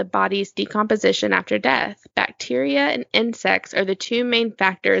combat the body's decomposition after death. Bacteria and insects are the two main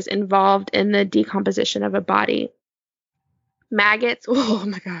factors involved in the decomposition of a body. Maggots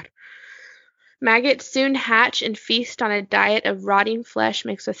soon hatch and feast on a diet of rotting flesh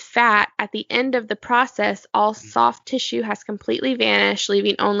mixed with fat. At the end of the process, all soft tissue has completely vanished,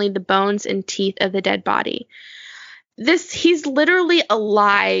 leaving only the bones and teeth of the dead body. He's literally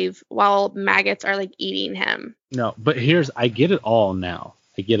alive while maggots are like eating him. No, but I get it all now.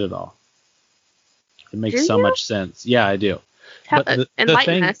 I get it all. It makes so much sense. Yeah, I do. But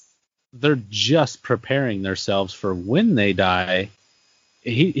enlighten us. They're just preparing themselves for when they die.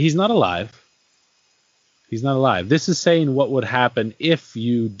 He's not alive. He's not alive. This is saying what would happen if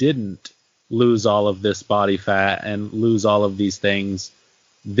you didn't lose all of this body fat and lose all of these things.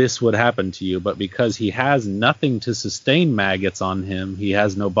 This would happen to you, but because he has nothing to sustain maggots on him, he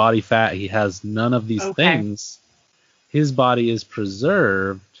has no body fat, he has none of these things, his body is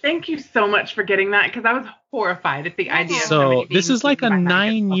preserved. Thank you so much for getting that, because I was horrified at the idea. So this is like a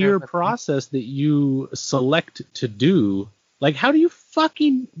 9-year process that you select to do. Like, how do you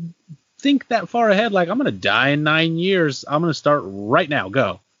fucking think that far ahead? Like, I'm going to die in 9 years. I'm going to start right now.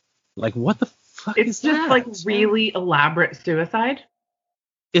 Go. Like, what the fuck is that? It's just like really elaborate suicide.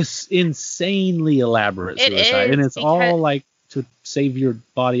 It's insanely elaborate suicide, and it's all like to save your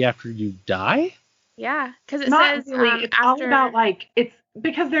body after you die. Yeah, because it says really. It's all about like it's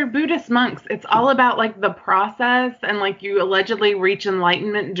because they're Buddhist monks. It's all about like the process, and like you allegedly reach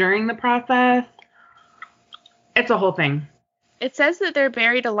enlightenment during the process. It's a whole thing. It says that they're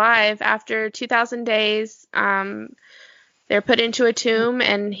buried alive after 2,000 days. They're put into a tomb,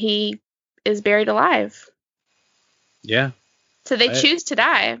 and he is buried alive. Yeah. So they choose to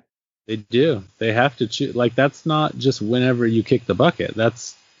die. They do. They have to choose. Like, that's not just whenever you kick the bucket.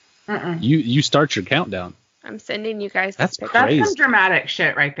 That's you start your countdown. I'm sending you guys. That's this crazy. That's some dramatic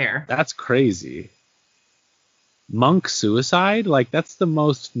shit right there. That's crazy. Monk suicide? Like, that's the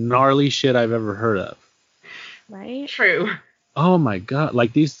most gnarly shit I've ever heard of. Right? True. Oh my god!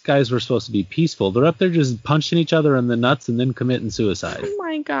 Like, these guys were supposed to be peaceful. They're up there just punching each other in the nuts and then committing suicide. Oh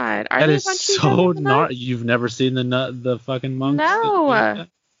my god! That is so gnarly. You've never seen the fucking monks? No.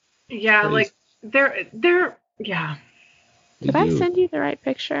 Yeah, like they're yeah. Did I send you the right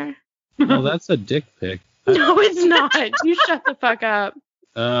picture? No, that's a dick pic. No, it's not. You shut the fuck up.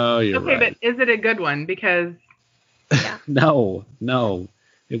 Oh, you're right. Okay, but is it a good one? Because no,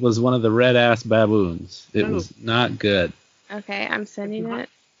 it was one of the red ass baboons. It was not good. Okay, I'm sending it.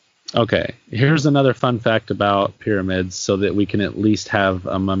 Okay, here's another fun fact about pyramids so that we can at least have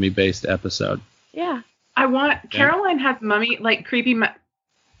a mummy-based episode. Yeah. Caroline has mummy, like creepy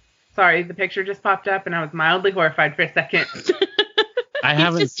Sorry, the picture just popped up and I was mildly horrified for a second. I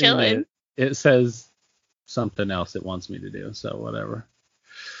haven't just seen chilling. it. It says something else it wants me to do, so whatever.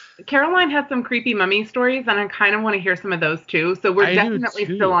 Caroline has some creepy mummy stories, and I kind of want to hear some of those too. So we're definitely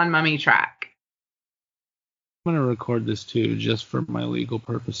still on mummy track. I'm going to record this too, just for my legal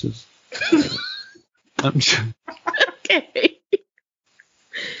purposes. Okay.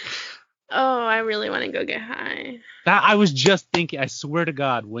 Oh, I really want to go get high. I was just thinking, I swear to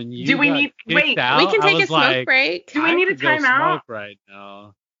God, when you wait, we can take a smoke break. Do we need a timeout? Right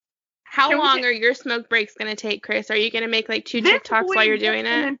now. How long are your smoke breaks going to take, Chris? Are you going to make like 2 TikToks while you're doing it?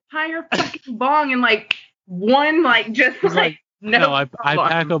 An entire fucking bong and like one no. I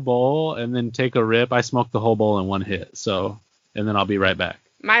pack a bowl and then take a rip. I smoke the whole bowl in one hit. So, and then I'll be right back.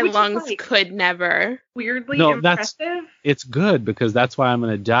 My lungs could never. Weirdly impressive. It's good because that's why I'm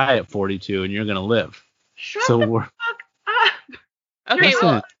going to die at 42 and you're going to live. Shut the fuck up. Okay, you're not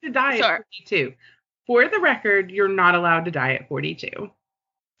allowed to die at 42. For the record, you're not allowed to die at 42.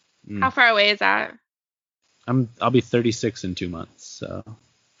 How far away is that? I'll be 36 in 2 months. So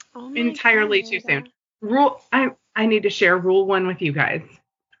entirely too soon. I need to share rule 1 with you guys.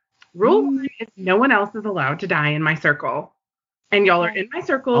 Rule 1 is no one else is allowed to die in my circle. And y'all are in my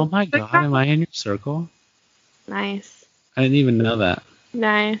circle. Oh my God, am I in your circle? Nice. I didn't even know that.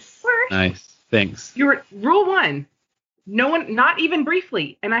 Nice. Nice. Thanks. You're rule 1. No one, not even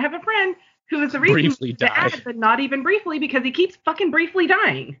briefly. And I have a friend who is the reason briefly to add, but not even briefly because he keeps fucking briefly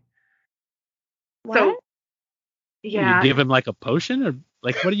dying. What? So, yeah. You give him like a potion or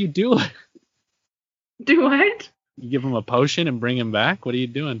like what are you doing? Do what? You give him a potion and bring him back? What are you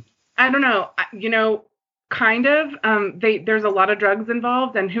doing? I don't know. Kind of. There's a lot of drugs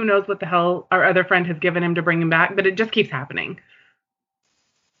involved, and who knows what the hell our other friend has given him to bring him back, but it just keeps happening.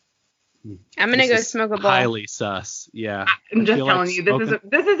 I'm gonna go smoke a bowl. Highly sus. Yeah. I'm just telling you,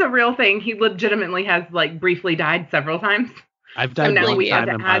 this is a real thing. He legitimately has like briefly died several times. I've died one time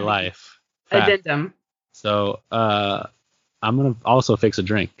in my life. Addendum. So I'm gonna also fix a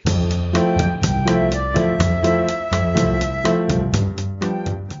drink.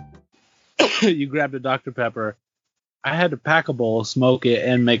 You grabbed a Dr. Pepper. I had to pack a bowl, smoke it,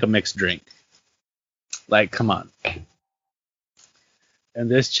 and make a mixed drink. Like, come on. And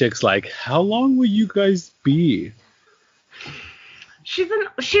this chick's like, how long will you guys be? She's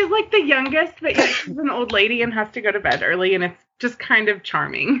like the youngest, but yet she's an old lady and has to go to bed early, and it's just kind of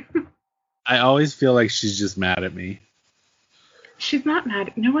charming. I always feel like she's just mad at me. She's not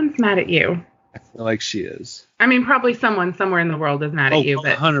mad. No one's mad at you. I feel like she is. I mean, probably someone somewhere in the world is mad at you.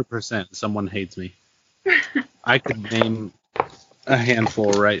 But 100%. Someone hates me. I could name a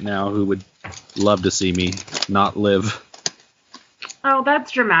handful right now who would love to see me not live. Oh,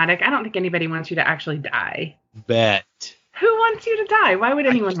 that's dramatic. I don't think anybody wants you to actually die. Bet. Who wants you to die? Why would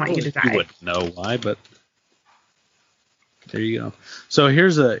anyone want you to die? You wouldn't know why, but there you go. So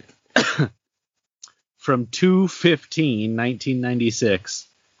here's a from 2/15/1996.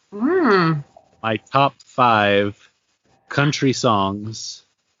 My top 5 country songs.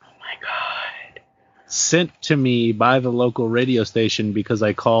 Oh my God. Sent to me by the local radio station because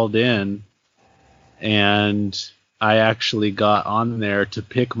I called in and I actually got on there to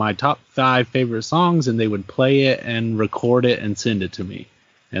pick my top 5 favorite songs and they would play it and record it and send it to me.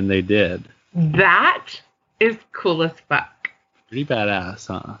 And they did. That is cool as fuck. Pretty badass,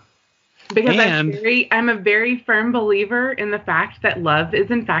 huh? Because I'm a very firm believer in the fact that love is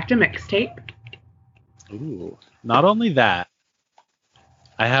in fact a mixtape. Ooh. Not only that,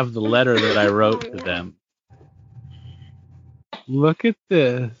 I have the letter that I wrote to them. Look at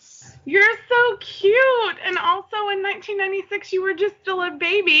this. You're so cute. And also in 1996, you were just still a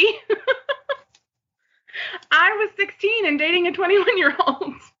baby. I was 16 and dating a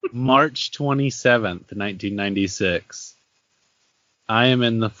 21-year-old. March 27th, 1996. I am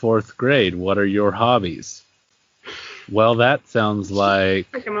in the 4th grade. What are your hobbies? Well, that sounds like...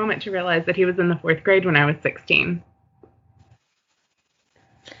 It took a moment to realize that he was in the 4th grade when I was 16.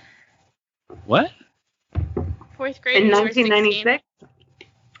 What? 4th grade in 1996?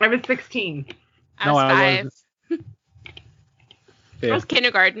 I was 16. I was 5. I was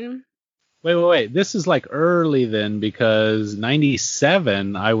kindergarten. Wait. This is like early then because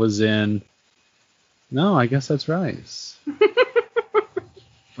 97 I was in... No, I guess that's right.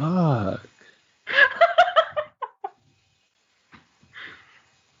 Fuck.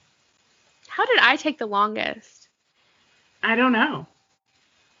 How did I take the longest? I don't know.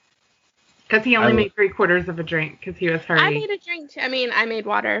 Because he only made 3/4 of a drink because he was hurry. I made a drink too. I mean, I made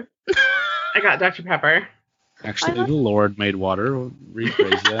water. I got Dr. Pepper. Actually, the Lord made water.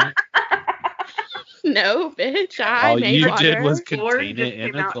 Rephrase that. No, bitch. All you water. did was Or contain just it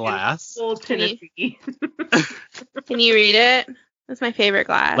in came a out glass. full Tennessee. Can you read it? That's my favorite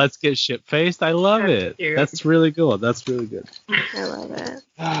glass. Let's get shit-faced. I love That's it. cute. That's really cool. That's really good. I love it.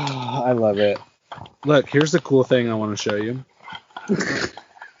 I love it. Look, here's the cool thing I want to show you.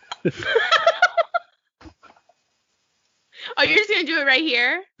 Oh, you're just gonna do it right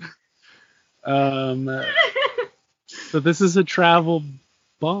here? So this is a travel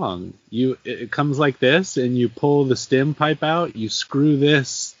bong. It comes like this, and you pull the stem pipe out. You screw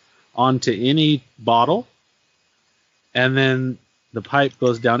this onto any bottle, and then the pipe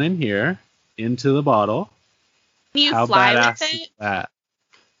goes down in here into the bottle. Can you How fly badass with is it? that?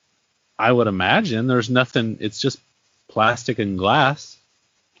 I would imagine there's nothing. It's just plastic and glass.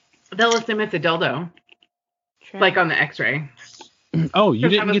 They'll assume it's a dildo, True. like on the X-ray. Oh, you Because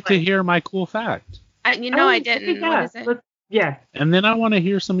I didn't was get to like- hear my cool fact. I didn't. Yeah. What is it? Yeah. And then I want to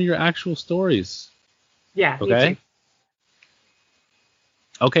hear some of your actual stories. Yeah. me Okay? too.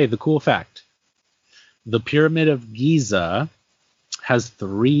 Okay, the cool fact. The Pyramid of Giza has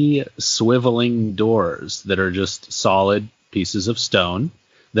 3 swiveling doors that are just solid pieces of stone.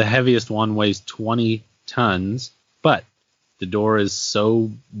 The heaviest one weighs 20 tons, but the door is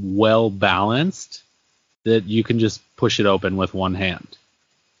so well balanced that you can just push it open with one hand.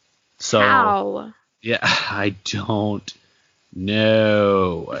 So How? yeah, I don't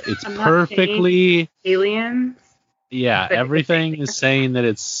know. It's I'm not perfectly Aliens. yeah, but- everything is saying that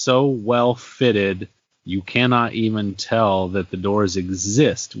it's so well fitted you cannot even tell that the doors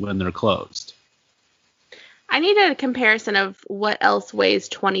exist when they're closed. I need a comparison of what else weighs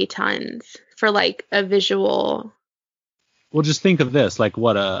 20 tons for like a visual. Well, just think of this, like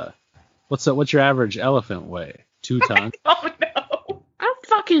what's your average elephant weigh? 2 tons? Oh no. I don't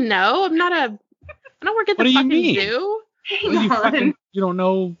fucking know. I don't work at What the do you fucking mean? zoo. Hang on. You don't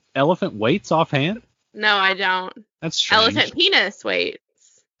know elephant weights offhand? No, I don't. That's strange. Elephant penis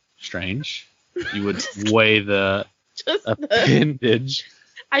weights. Strange. You would weigh the Just the, appendage.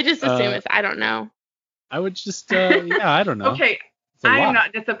 I just assume it's. I don't know. I would just I don't know. Okay. It's a I am lot.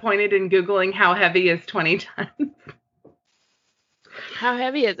 not disappointed in Googling how heavy is 20 tons. How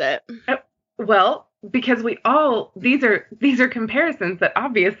heavy is it? Well, because these are comparisons that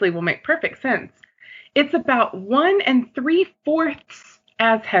obviously will make perfect sense. It's about 1 3/4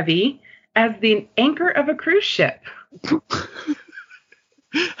 as heavy as the anchor of a cruise ship.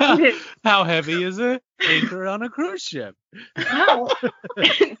 How heavy is it? Anchor on a cruise ship. Wow.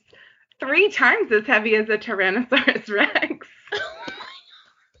 It's 3 times as heavy as a Tyrannosaurus Rex.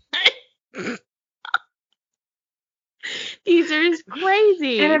 These are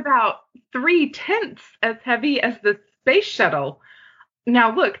crazy. And about 3/10 as heavy as the space shuttle.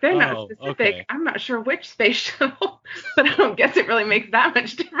 Now, look, they're not specific. Okay. I'm not sure which space shuttle, but I don't guess it really makes that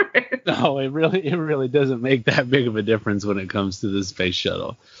much difference. No, it really doesn't make that big of a difference when it comes to the space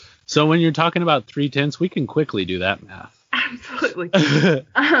shuttle. So when you're talking about 3/10, we can quickly do that math. Absolutely.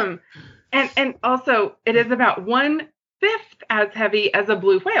 And also, it is about 1/5 as heavy as a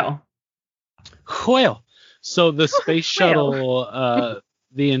blue whale. Whale. So the space shuttle,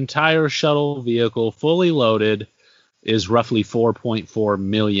 the entire shuttle vehicle, fully loaded, is roughly 4.4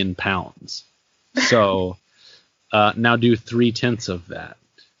 million pounds. So now do 3/10 of that.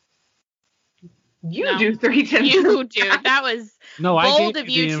 You No. do 3/10. You do. That was No, bold I of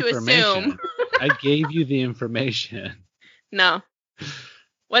gave you you the to information. assume. I gave you the information. No.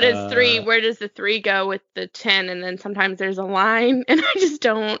 What is 3? Uh, Where does the 3 go with the 10? And then sometimes there's a line, and I just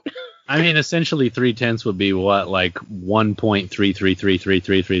don't. I mean, essentially 3/10 would be what, like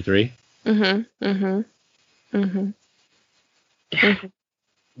 1.33333333?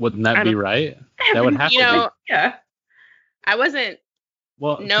 Wouldn't that be right? That would have You to know, be. Yeah. I wasn't.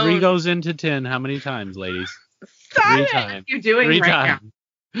 Well, no. 3 goes into 10. How many times, ladies? Stop 3 it. times. What are you doing 3 right times. now?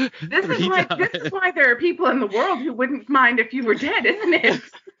 This Three is why there are people in the world who wouldn't mind if you were dead, isn't it?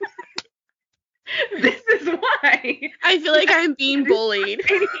 This is why. I feel like I'm being bullied.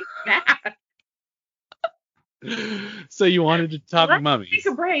 So you wanted to talk Let's mummies. Take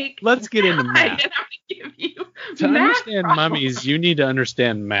a break. Let's get into I math. didn't have to give you To math understand problems. mummies, you need to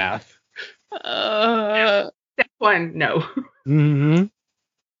understand math. Step 1, no. Mm-hmm.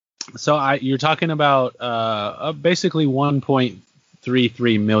 So you're talking about basically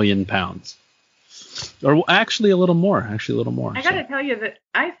 1.33 million pounds, or actually a little more. I gotta tell you that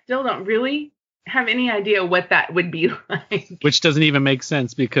I still don't really have any idea what that would be like. Which doesn't even make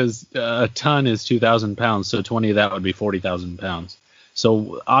sense because a ton is 2,000 pounds, so 20 of that would be 40,000 pounds.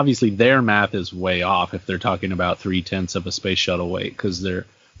 So obviously their math is way off if they're talking about 3/10 of a space shuttle weight, because they're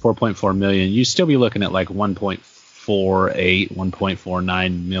 4.4 million. You still be looking at like 1.48,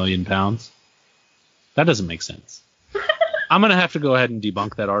 1.49 million pounds. That doesn't make sense. I'm going to have to go ahead and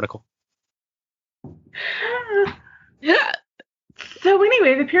debunk that article. Yeah. So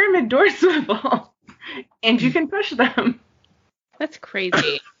anyway, the pyramid doors swivel, and you can push them. That's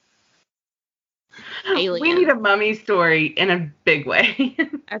crazy. Alien. We need a mummy story in a big way.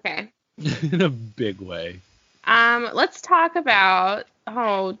 Okay. In a big way. Let's talk about.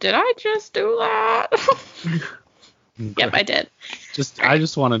 Oh, did I just do that? Yep, I did. I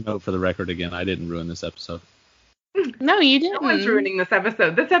just want to note for the record again, I didn't ruin this episode. No, you didn't. No one's ruining this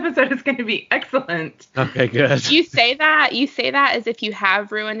episode. This episode is going to be excellent. Okay, good. You say that as if you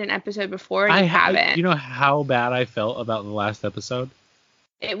have ruined an episode before and you haven't. You know how bad I felt about the last episode?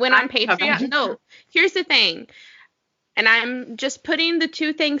 It went on Patreon. No, here's the thing. And I'm just putting the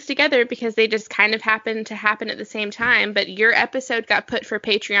two things together because they just kind of happened to happen at the same time. But your episode got put for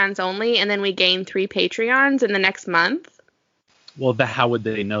Patreons only, and then we gained 3 Patreons in the next month. Well, how would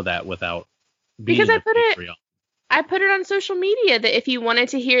they know that without being because Patreon? I put it on social media that if you wanted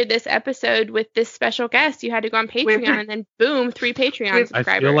to hear this episode with this special guest, you had to go on Patreon, and then boom, 3 Patreon subscribers.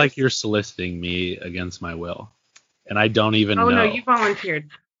 I feel like you're soliciting me against my will, and I don't even know. Oh, no, you volunteered.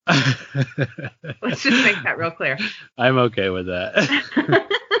 Let's just make that real clear. I'm okay with that.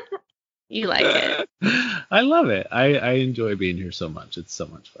 You like it. I love it. I enjoy being here so much. It's so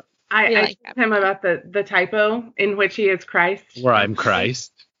much fun. I told him about the typo in which he is Christ. Where I'm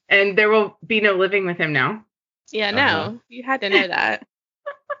Christ. And there will be no living with him now. Yeah, no. You had to know that.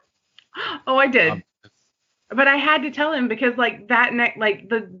 Oh, I did. But I had to tell him because like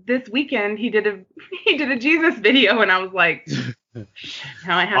this weekend he did a Jesus video and I was like,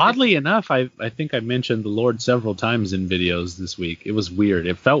 now I have Oddly enough, I think I mentioned the Lord several times in videos this week. It was weird.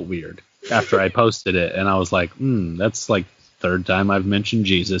 It felt weird after I posted it, and I was like, that's like third time I've mentioned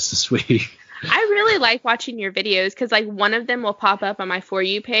Jesus this week. I really like watching your videos because like one of them will pop up on my For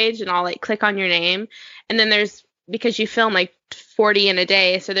You page and I'll like click on your name, and then there's because you film like 40 in a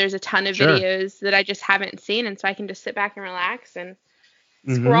day, so there's a ton of videos that I just haven't seen, and so I can just sit back and relax and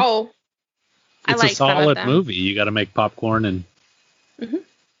scroll. It's a solid movie. You got to make popcorn and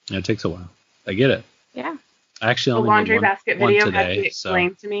it takes a while. I get it. Yeah. I actually only laundry made basket one video today, has to be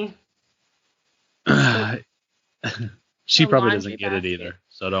explained to me. She probably doesn't get it either,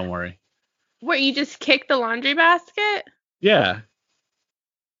 so don't worry. What, you just kick the laundry basket? Yeah.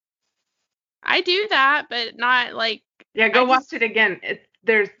 I do that, but not like. Yeah, go watch it again.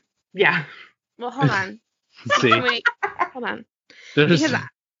 Well, hold on. See? Wait, hold on. Because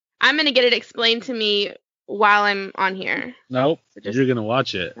I'm going to get it explained to me while I'm on here. Nope. So you're going to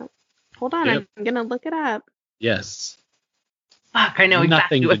watch it. Nope. Hold on. Yep. I'm going to look it up. Yes. Fuck, I know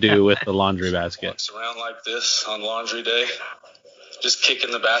exactly nothing to do with the laundry basket. Walks around like this on laundry day, just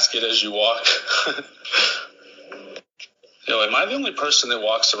kicking the basket as you walk. Am I the only person that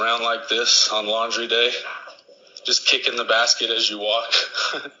walks around like this on laundry day, just kicking the basket as you walk?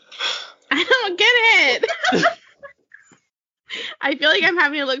 I don't get it. I feel like I'm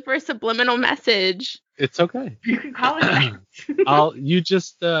having to look for a subliminal message. It's okay. You can call it that. You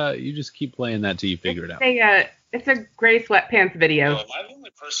just keep playing that till you figure it out. It's a gray sweatpants video. Am I the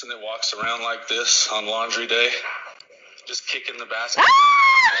only person that walks around like this on laundry day, just kicking the basket?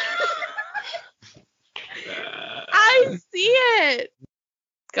 I see it.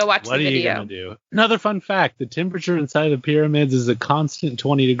 Go watch the video. What are you going to do? Another fun fact. The temperature inside the pyramids is a constant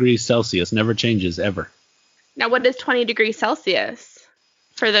 20 degrees Celsius. Never changes, ever. Now, what is 20 degrees Celsius?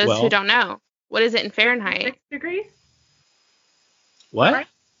 For those who don't know. What is it in Fahrenheit? 6 degrees? What? Right?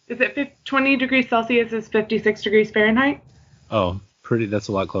 Is it 20 degrees Celsius is 56 degrees Fahrenheit? Oh, that's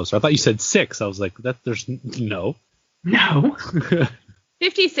a lot closer. I thought you said 6. I was like, there's no. No.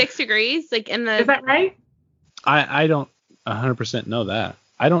 56 degrees? Like in the... Is that right? I don't 100% know that.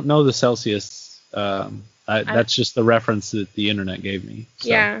 I don't know the Celsius. That's just the reference that the internet gave me. So.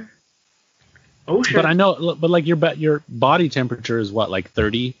 Yeah. Oh, sure. But I know, but like your body temperature is what, like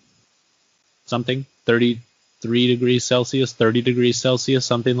 30 something, 33 degrees Celsius, 30 degrees Celsius,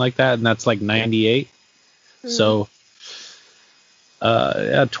 something like that, and that's like 98. So,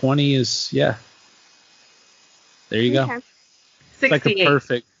 20 is There you go. 68. It's like the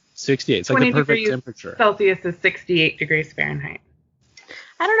perfect 68. It's like the perfect temperature. Celsius is 68 degrees Fahrenheit.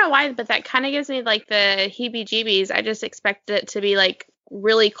 I don't know why, but that kind of gives me like the heebie-jeebies. I just expected it to be like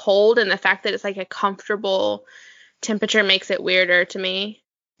really cold, and the fact that it's like a comfortable temperature makes it weirder to me.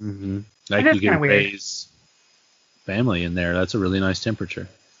 Mm-hmm. Like you can raise family in there. That's a really nice temperature.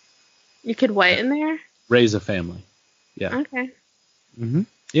 You could what in there? Raise a family. Yeah. Okay. Mm-hmm.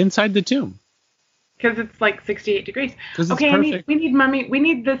 Inside the tomb. Because it's like 68 degrees. Okay, we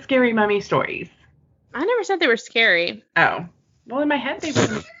need the scary mummy stories. I never said they were scary. Oh. Well, in my head, they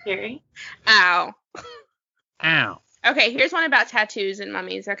wouldn't be scary. Ow. Ow. Okay, here's one about tattoos and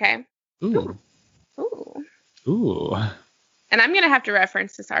mummies, okay? Ooh. Ooh. Ooh. And I'm going to have to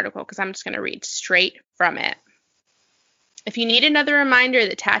reference this article because I'm just going to read straight from it. If you need another reminder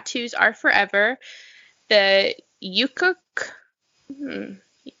that tattoos are forever, the Yukok? Mm-hmm.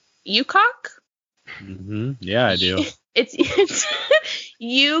 Yeah, I do. It's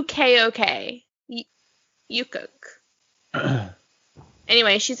UKOK. Yukok.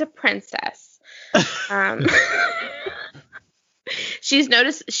 Anyway, she's a princess.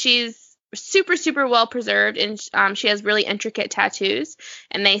 She's super, super well preserved, and she has really intricate tattoos,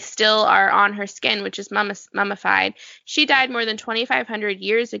 and they still are on her skin, which is mummified. She died more than 2,500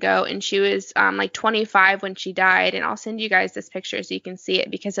 years ago, and she was like 25 when she died. And I'll send you guys this picture so you can see it,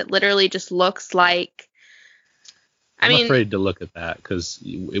 because it literally just looks like. I'm afraid to look at that because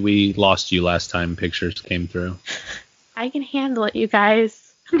we lost you last time pictures came through. I can handle it, you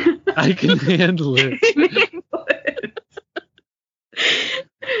guys. I can handle it.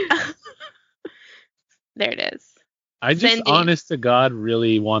 There it is. I just, Cindy. honest to God,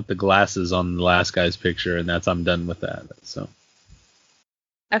 really want the glasses on the last guy's picture, and I'm done with that. So.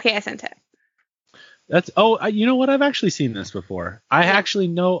 Okay, I sent it. You know what? I've actually seen this before. I actually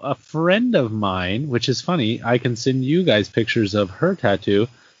know a friend of mine, which is funny. I can send you guys pictures of her tattoo.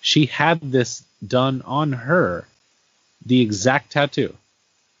 She had this done on her, the exact tattoo,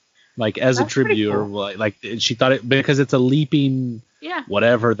 like as a tribute, cool. or like she thought it because it's a leaping,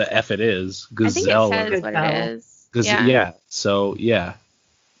 whatever the F it is, gazelle. I think it says what it is. Yeah. So yeah,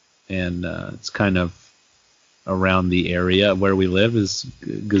 and it's kind of around the area where we live is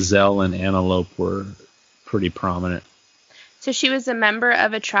gazelle and antelope were pretty prominent. So she was a member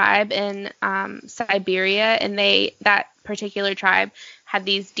of a tribe in Siberia, and that particular tribe had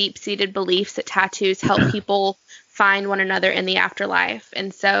these deep-seated beliefs that tattoos help people find one another in the afterlife.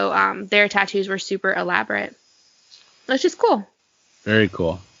 And so their tattoos were super elaborate. Which is cool. Very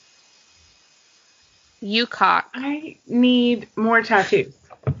cool. Yukok. I need more tattoos.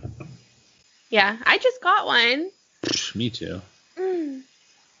 Yeah, I just got one. Me too.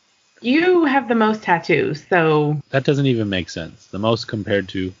 You have the most tattoos, so... That doesn't even make sense. The most compared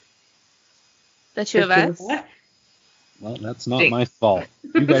to... The two of us? Well, that's not my fault.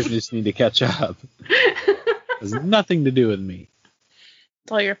 You guys just need to catch up. It has nothing to do with me.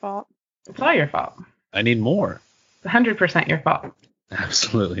 It's all your fault. It's all your fault. I need more. It's 100% your fault.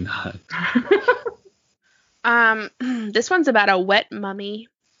 Absolutely not. This one's about a wet mummy.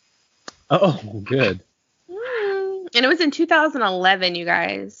 Oh, good. And it was in 2011, you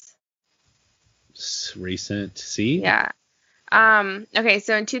guys. Recent. See? Yeah. Okay,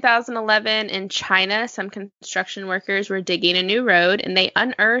 so in 2011 in China, some construction workers were digging a new road, and they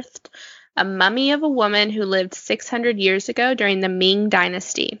unearthed a mummy of a woman who lived 600 years ago during the Ming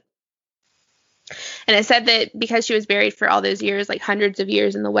Dynasty. And it said that because she was buried for all those years, like hundreds of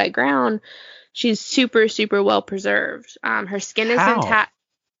years in the wet ground, she's super, super well preserved. Her skin is intact.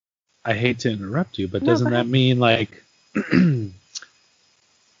 I hate to interrupt you, but doesn't that mean like...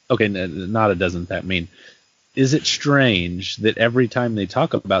 Okay, not it doesn't that mean. Is it strange that every time they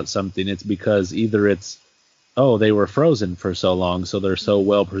talk about something, it's because either it's, oh, they were frozen for so long, so they're so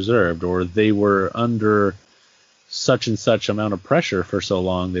well preserved, or they were under such and such amount of pressure for so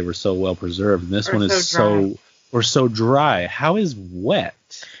long, they were so well preserved. And this one is so dry. How is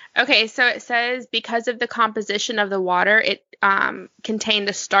wet? Okay, so it says because of the composition of the water, it contained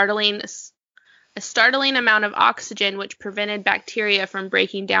a startling amount of oxygen, which prevented bacteria from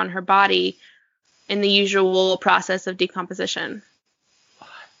breaking down her body in the usual process of decomposition. What?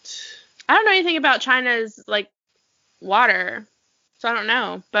 I don't know anything about China's like water, so I don't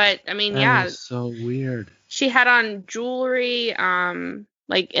know. But I mean, that is so weird. She had on jewelry, and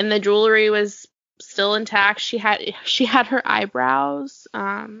the jewelry was still intact. She had her eyebrows.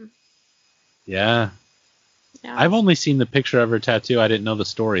 Yeah. I've only seen the picture of her tattoo. I didn't know the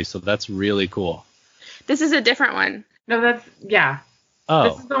story, so that's really cool. This is a different one. No, that's Oh.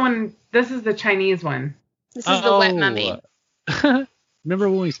 This is the one. This is the Chinese one. This is the wet mummy. Remember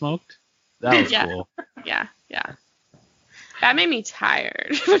when we smoked? That was cool. Yeah. That made me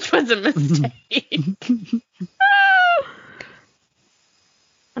tired, which was a mistake.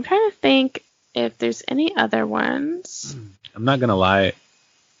 I'm trying to think if there's any other ones. I'm not gonna lie.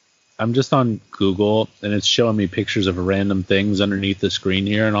 I'm just on Google, and it's showing me pictures of random things underneath the screen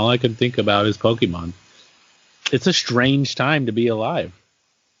here, and all I can think about is Pokemon. It's a strange time to be alive.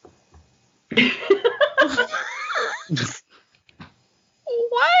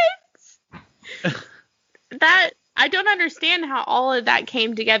 What? That I don't understand how all of that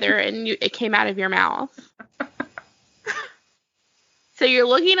came together and it came out of your mouth. you're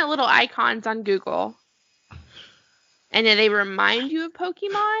looking at little icons on Google, and then they remind you of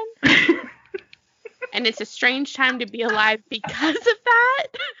Pokemon, and it's a strange time to be alive because of that.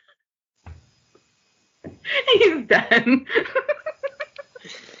 He's done.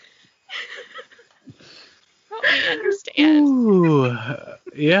 Help me understand. Ooh,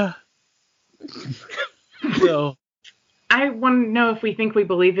 yeah. So I want to know if we think we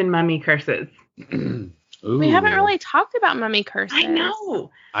believe in mummy curses. We haven't really talked about mummy curses. I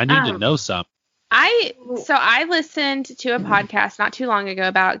know. I need to know some. I listened to a podcast not too long ago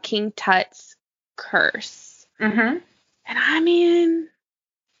about King Tut's curse. Mm-hmm. And I mean,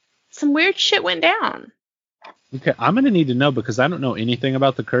 some weird shit went down. Okay, I'm going to need to know because I don't know anything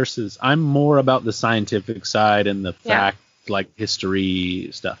about the curses. I'm more about the scientific side and the fact, like history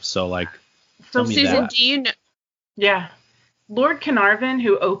stuff. So, like, tell me Susan, that. do you know? Yeah. Lord Carnarvon,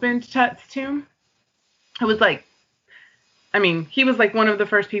 who opened Tut's tomb, it was like, I mean, he was like one of the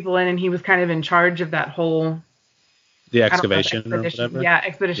first people in, and he was kind of in charge of that whole... The excavation or expedition. whatever? Yeah,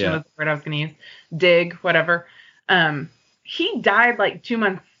 expedition was the word I was going to use. Dig, whatever. He died like 2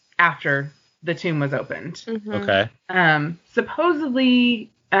 months after the tomb was opened. Mm-hmm. Okay. Supposedly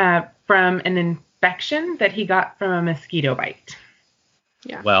from an infection that he got from a mosquito bite.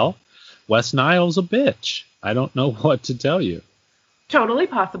 Yeah. Well, Wes Nile's a bitch. I don't know what to tell you. Totally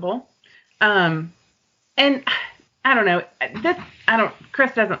possible. And I don't know.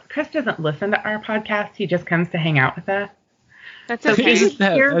 Chris doesn't listen to our podcast. He just comes to hang out with us. That's So okay. he's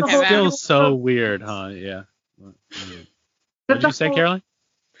here the That's whole still time. so weird, huh? Yeah. What did you say, Caroline?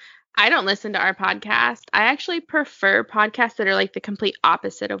 I don't listen to our podcast. I actually prefer podcasts that are like the complete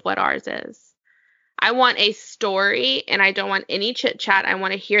opposite of what ours is. I want a story, and I don't want any chit chat. I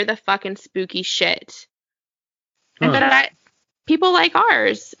want to hear the fucking spooky shit. And people like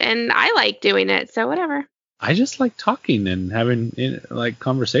ours, and I like doing it, so whatever. I just like talking and having like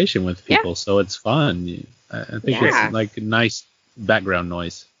conversation with people, so it's fun. I think it's like a nice background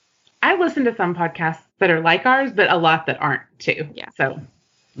noise. I listen to some podcasts that are like ours, but a lot that aren't too. Yeah. So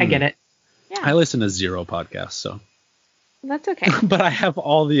I get it. Yeah. I listen to 0 podcasts, so. That's okay. But I have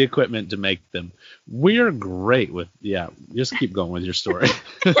all the equipment to make them. We're great with, just keep going with your story.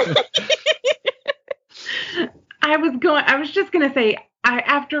 I was just going to say,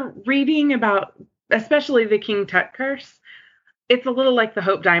 after reading about, especially the King Tut curse, it's a little like the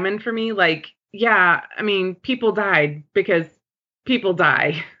Hope Diamond for me. Like, I mean, people died because people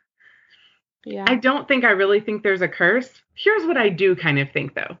die. Yeah. I don't think I really think there's a curse. Here's what I do kind of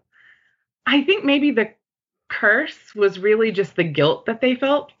think, though. I think maybe the curse was really just the guilt that they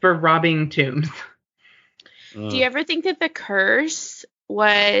felt for robbing tombs. Do you ever think that the curse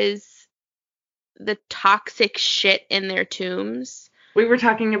was the toxic shit in their tombs? We were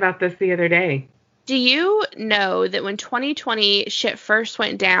talking about this the other day. Do you know that when 2020 shit first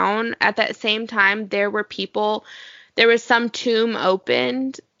went down, at that same time, there was some tomb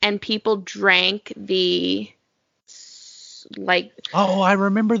opened and people drank the, like... Oh, I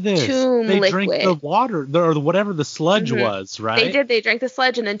remember this. Tomb they liquid. Drank the water, or whatever the sludge was, right? They did. They drank the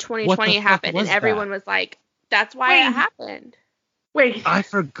sludge, and then 2020 happened, and everyone was like, that's why it happened. Wait. I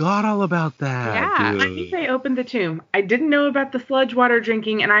forgot all about that. Yeah. Dude. I think they opened the tomb. I didn't know about the sludge water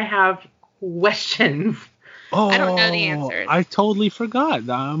drinking, and I have questions. Oh, I don't know the answers. I totally forgot.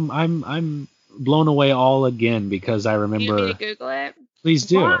 I'm blown away all again because I remember. Do you want me to Google it? Please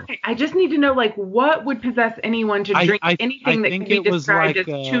do. Why? I just need to know, like, what would possess anyone to drink anything that can be described as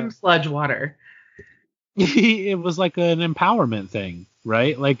tomb sludge water? It was like an empowerment thing,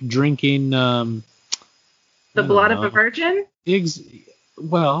 right? Like drinking the blood of a virgin?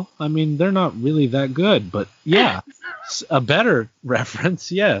 Well, I mean, they're not really that good, but yeah, a better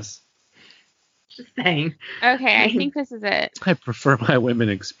reference, yes. Just saying. Okay, I think this is it. I prefer my women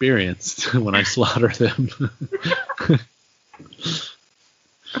experienced when I slaughter them.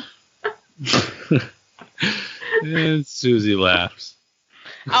 And Susie laughs.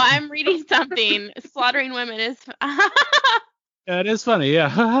 Oh, I'm reading something. Slaughtering women is... Yeah, it is funny,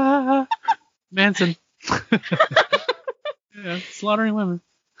 yeah. Manson. Yeah, slaughtering women.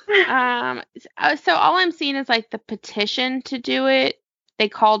 So all I'm seeing is like the petition to do it. They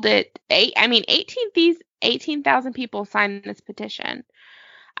called it 18,000 people signed this petition.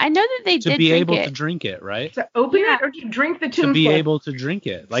 I know that they did to be drink able it. to drink it, right? To open it or to drink the tomb to be sludge? able to drink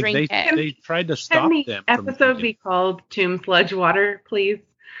it. Like Drink it. they tried to stop Can the them. episode be called Tomb Sludge Water, please?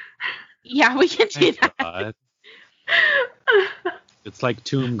 Yeah, we can do that. God. It's like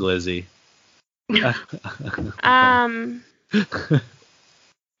Tomb Glizzy. Was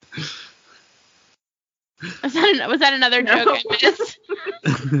that another joke I missed?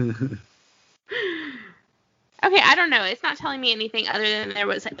 Okay, I don't know. It's not telling me anything other than there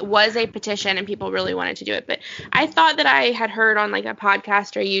was a petition and people really wanted to do it. But I thought that I had heard on like a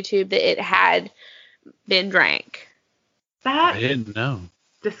podcast or YouTube that it had been drank. That I didn't know.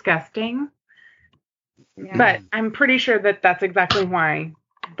 disgusting. Yeah. But I'm pretty sure that that's exactly why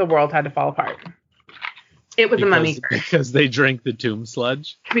the world had to fall apart. It was a mummy curse. Because they drank the tomb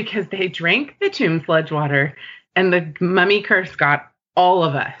sludge? Because they drank the tomb sludge water, and the mummy curse got all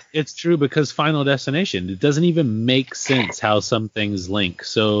of us. It's true, because Final Destination, it doesn't even make sense how some things link.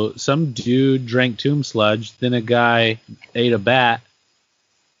 So some dude drank tomb sludge, then a guy ate a bat,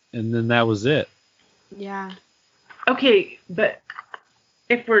 and then that was it. Yeah. Okay, but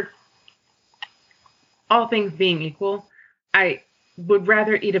if we're all things being equal, I would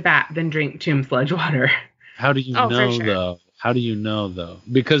rather eat a bat than drink tomb sludge water. How do you know, though? How do you know, though?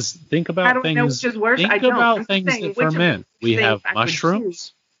 Because think about I don't things. know which is worse. Think I don't. about I'm things saying that which ferment. We things have I would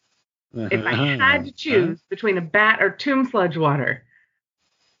mushrooms. If I had to choose between a bat or tomb sludge water,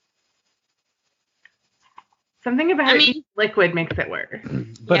 something about it liquid makes it worse.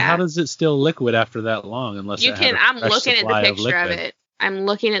 But how does it still liquid after that long? Unless you can. I'm looking at the picture of it. I'm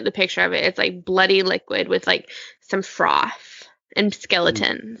looking at the picture of it. It's like bloody liquid with like some froth and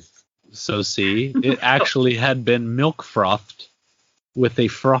skeletons. So see, it actually had been milk frothed with a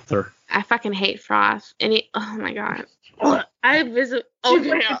frother. I fucking hate froth. Oh my god. The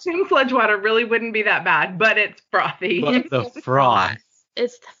tomb sludge water really wouldn't be that bad, but it's frothy. But the froth.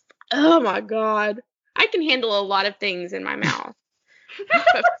 Oh my god. I can handle a lot of things in my mouth.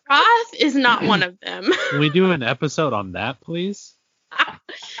 But froth is not one of them. Can we do an episode on that, please?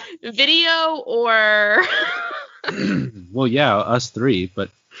 Video or well, yeah, us three, but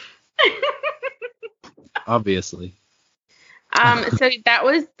obviously. So that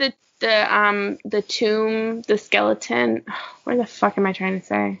was the tomb, the skeleton. What the fuck am I trying to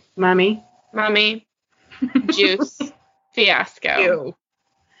say? Mummy juice fiasco. Ew.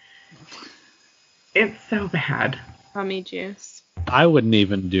 It's so bad. Mummy juice. I wouldn't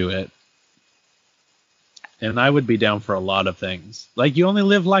even do it. And I would be down for a lot of things. Like, you only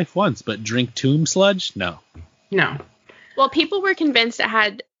live life once, but drink tomb sludge? No. Well, people were convinced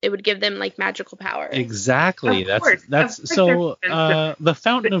it would give them like magical powers. Exactly. That's so the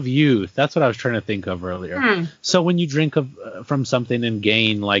fountain of youth. That's what I was trying to think of earlier. So when you drink from something and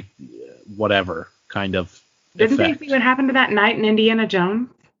gain like whatever kind of Didn't effect. they see what happened to that knight in Indiana Jones?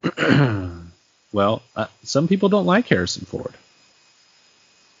 Well, some people don't like Harrison Ford.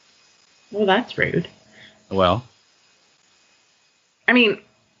 Well, that's rude. Well, I mean,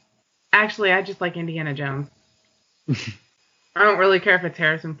 actually, I just like Indiana Jones. I don't really care if it's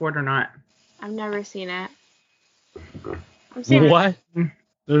Harrison Ford or not. I've never seen it. What?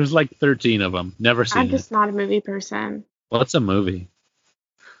 There's like 13 of them. Never seen it. I'm just not a movie person. What's a movie?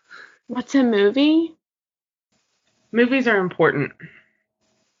 What's a movie? Movies are important.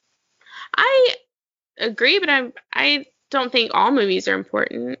 I agree, but I don't think all movies are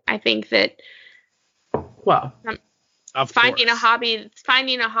important. I think that finding a hobby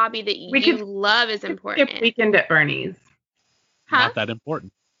that you love is important. Skip Weekend at Bernie's. Not that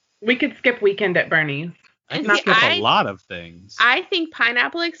important. We could skip Weekend at Bernie's. I can skip a lot of things. I think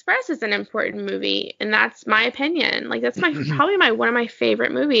Pineapple Express is an important movie, and that's my opinion. Like, that's probably one of my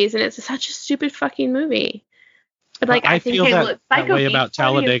favorite movies, and it's such a stupid fucking movie. But like, I feel that way about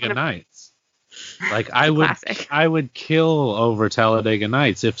Talladega Nights. Like, I would kill over Talladega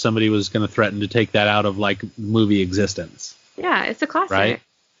Nights if somebody was going to threaten to take that out of like movie existence. Yeah, it's a classic. Right?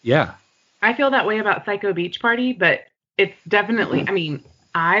 Yeah. I feel that way about Psycho Beach Party, but it's definitely, I mean,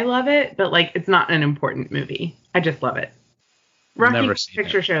 I love it, but like, it's not an important movie. I just love it. Rocky Horror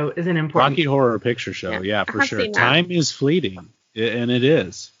Picture Show is an important Rocky Horror Picture Show, yeah, for sure. Time is fleeting, and it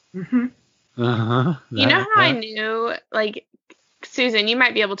is. Mm-hmm. You know how I knew, like, Susan, you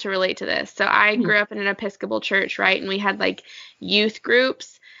might be able to relate to this. So I grew up in an Episcopal church, right? And we had like youth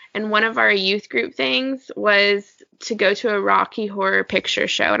groups. And one of our youth group things was to go to a Rocky Horror Picture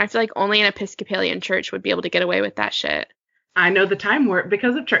Show. And I feel like only an Episcopalian church would be able to get away with that shit. I know the time warp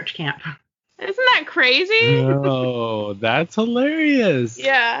because of church camp. Isn't that crazy? Oh, that's hilarious.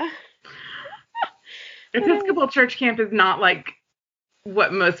 Yeah. Episcopal church camp is not like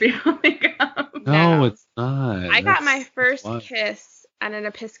what most people think of. No, it's not. I got my first kiss at an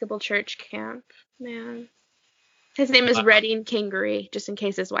Episcopal church camp. Man. His name is Redding Kingery, just in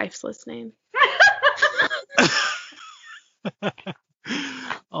case his wife's listening.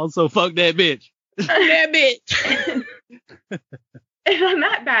 Also, fuck that bitch. That bitch. And on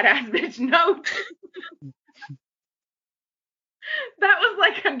that badass bitch note, that was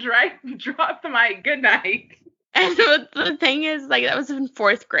like a drop the mic. Good night. And the thing is, like, that was in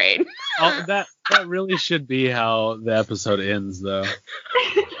 4th grade. Oh, that really should be how the episode ends, though.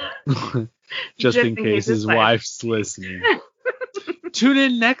 Just in case his wife's listening. Tune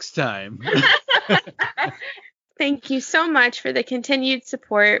in next time. Thank you so much for the continued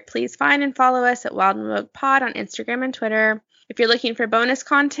support. Please find and follow us at Wild and Woke Pod on Instagram and Twitter. If you're looking for bonus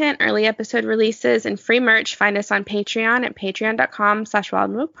content, early episode releases, and free merch, find us on Patreon at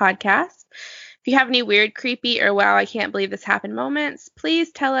patreon.com/wildandwokepodcast. If you have any weird, creepy, or wow, I can't believe this happened moments,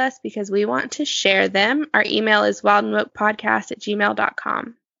 please tell us because we want to share them. Our email is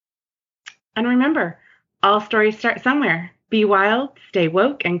wildandwokepodcast@gmail.com. And remember, all stories start somewhere. Be wild, stay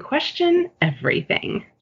woke, and question everything.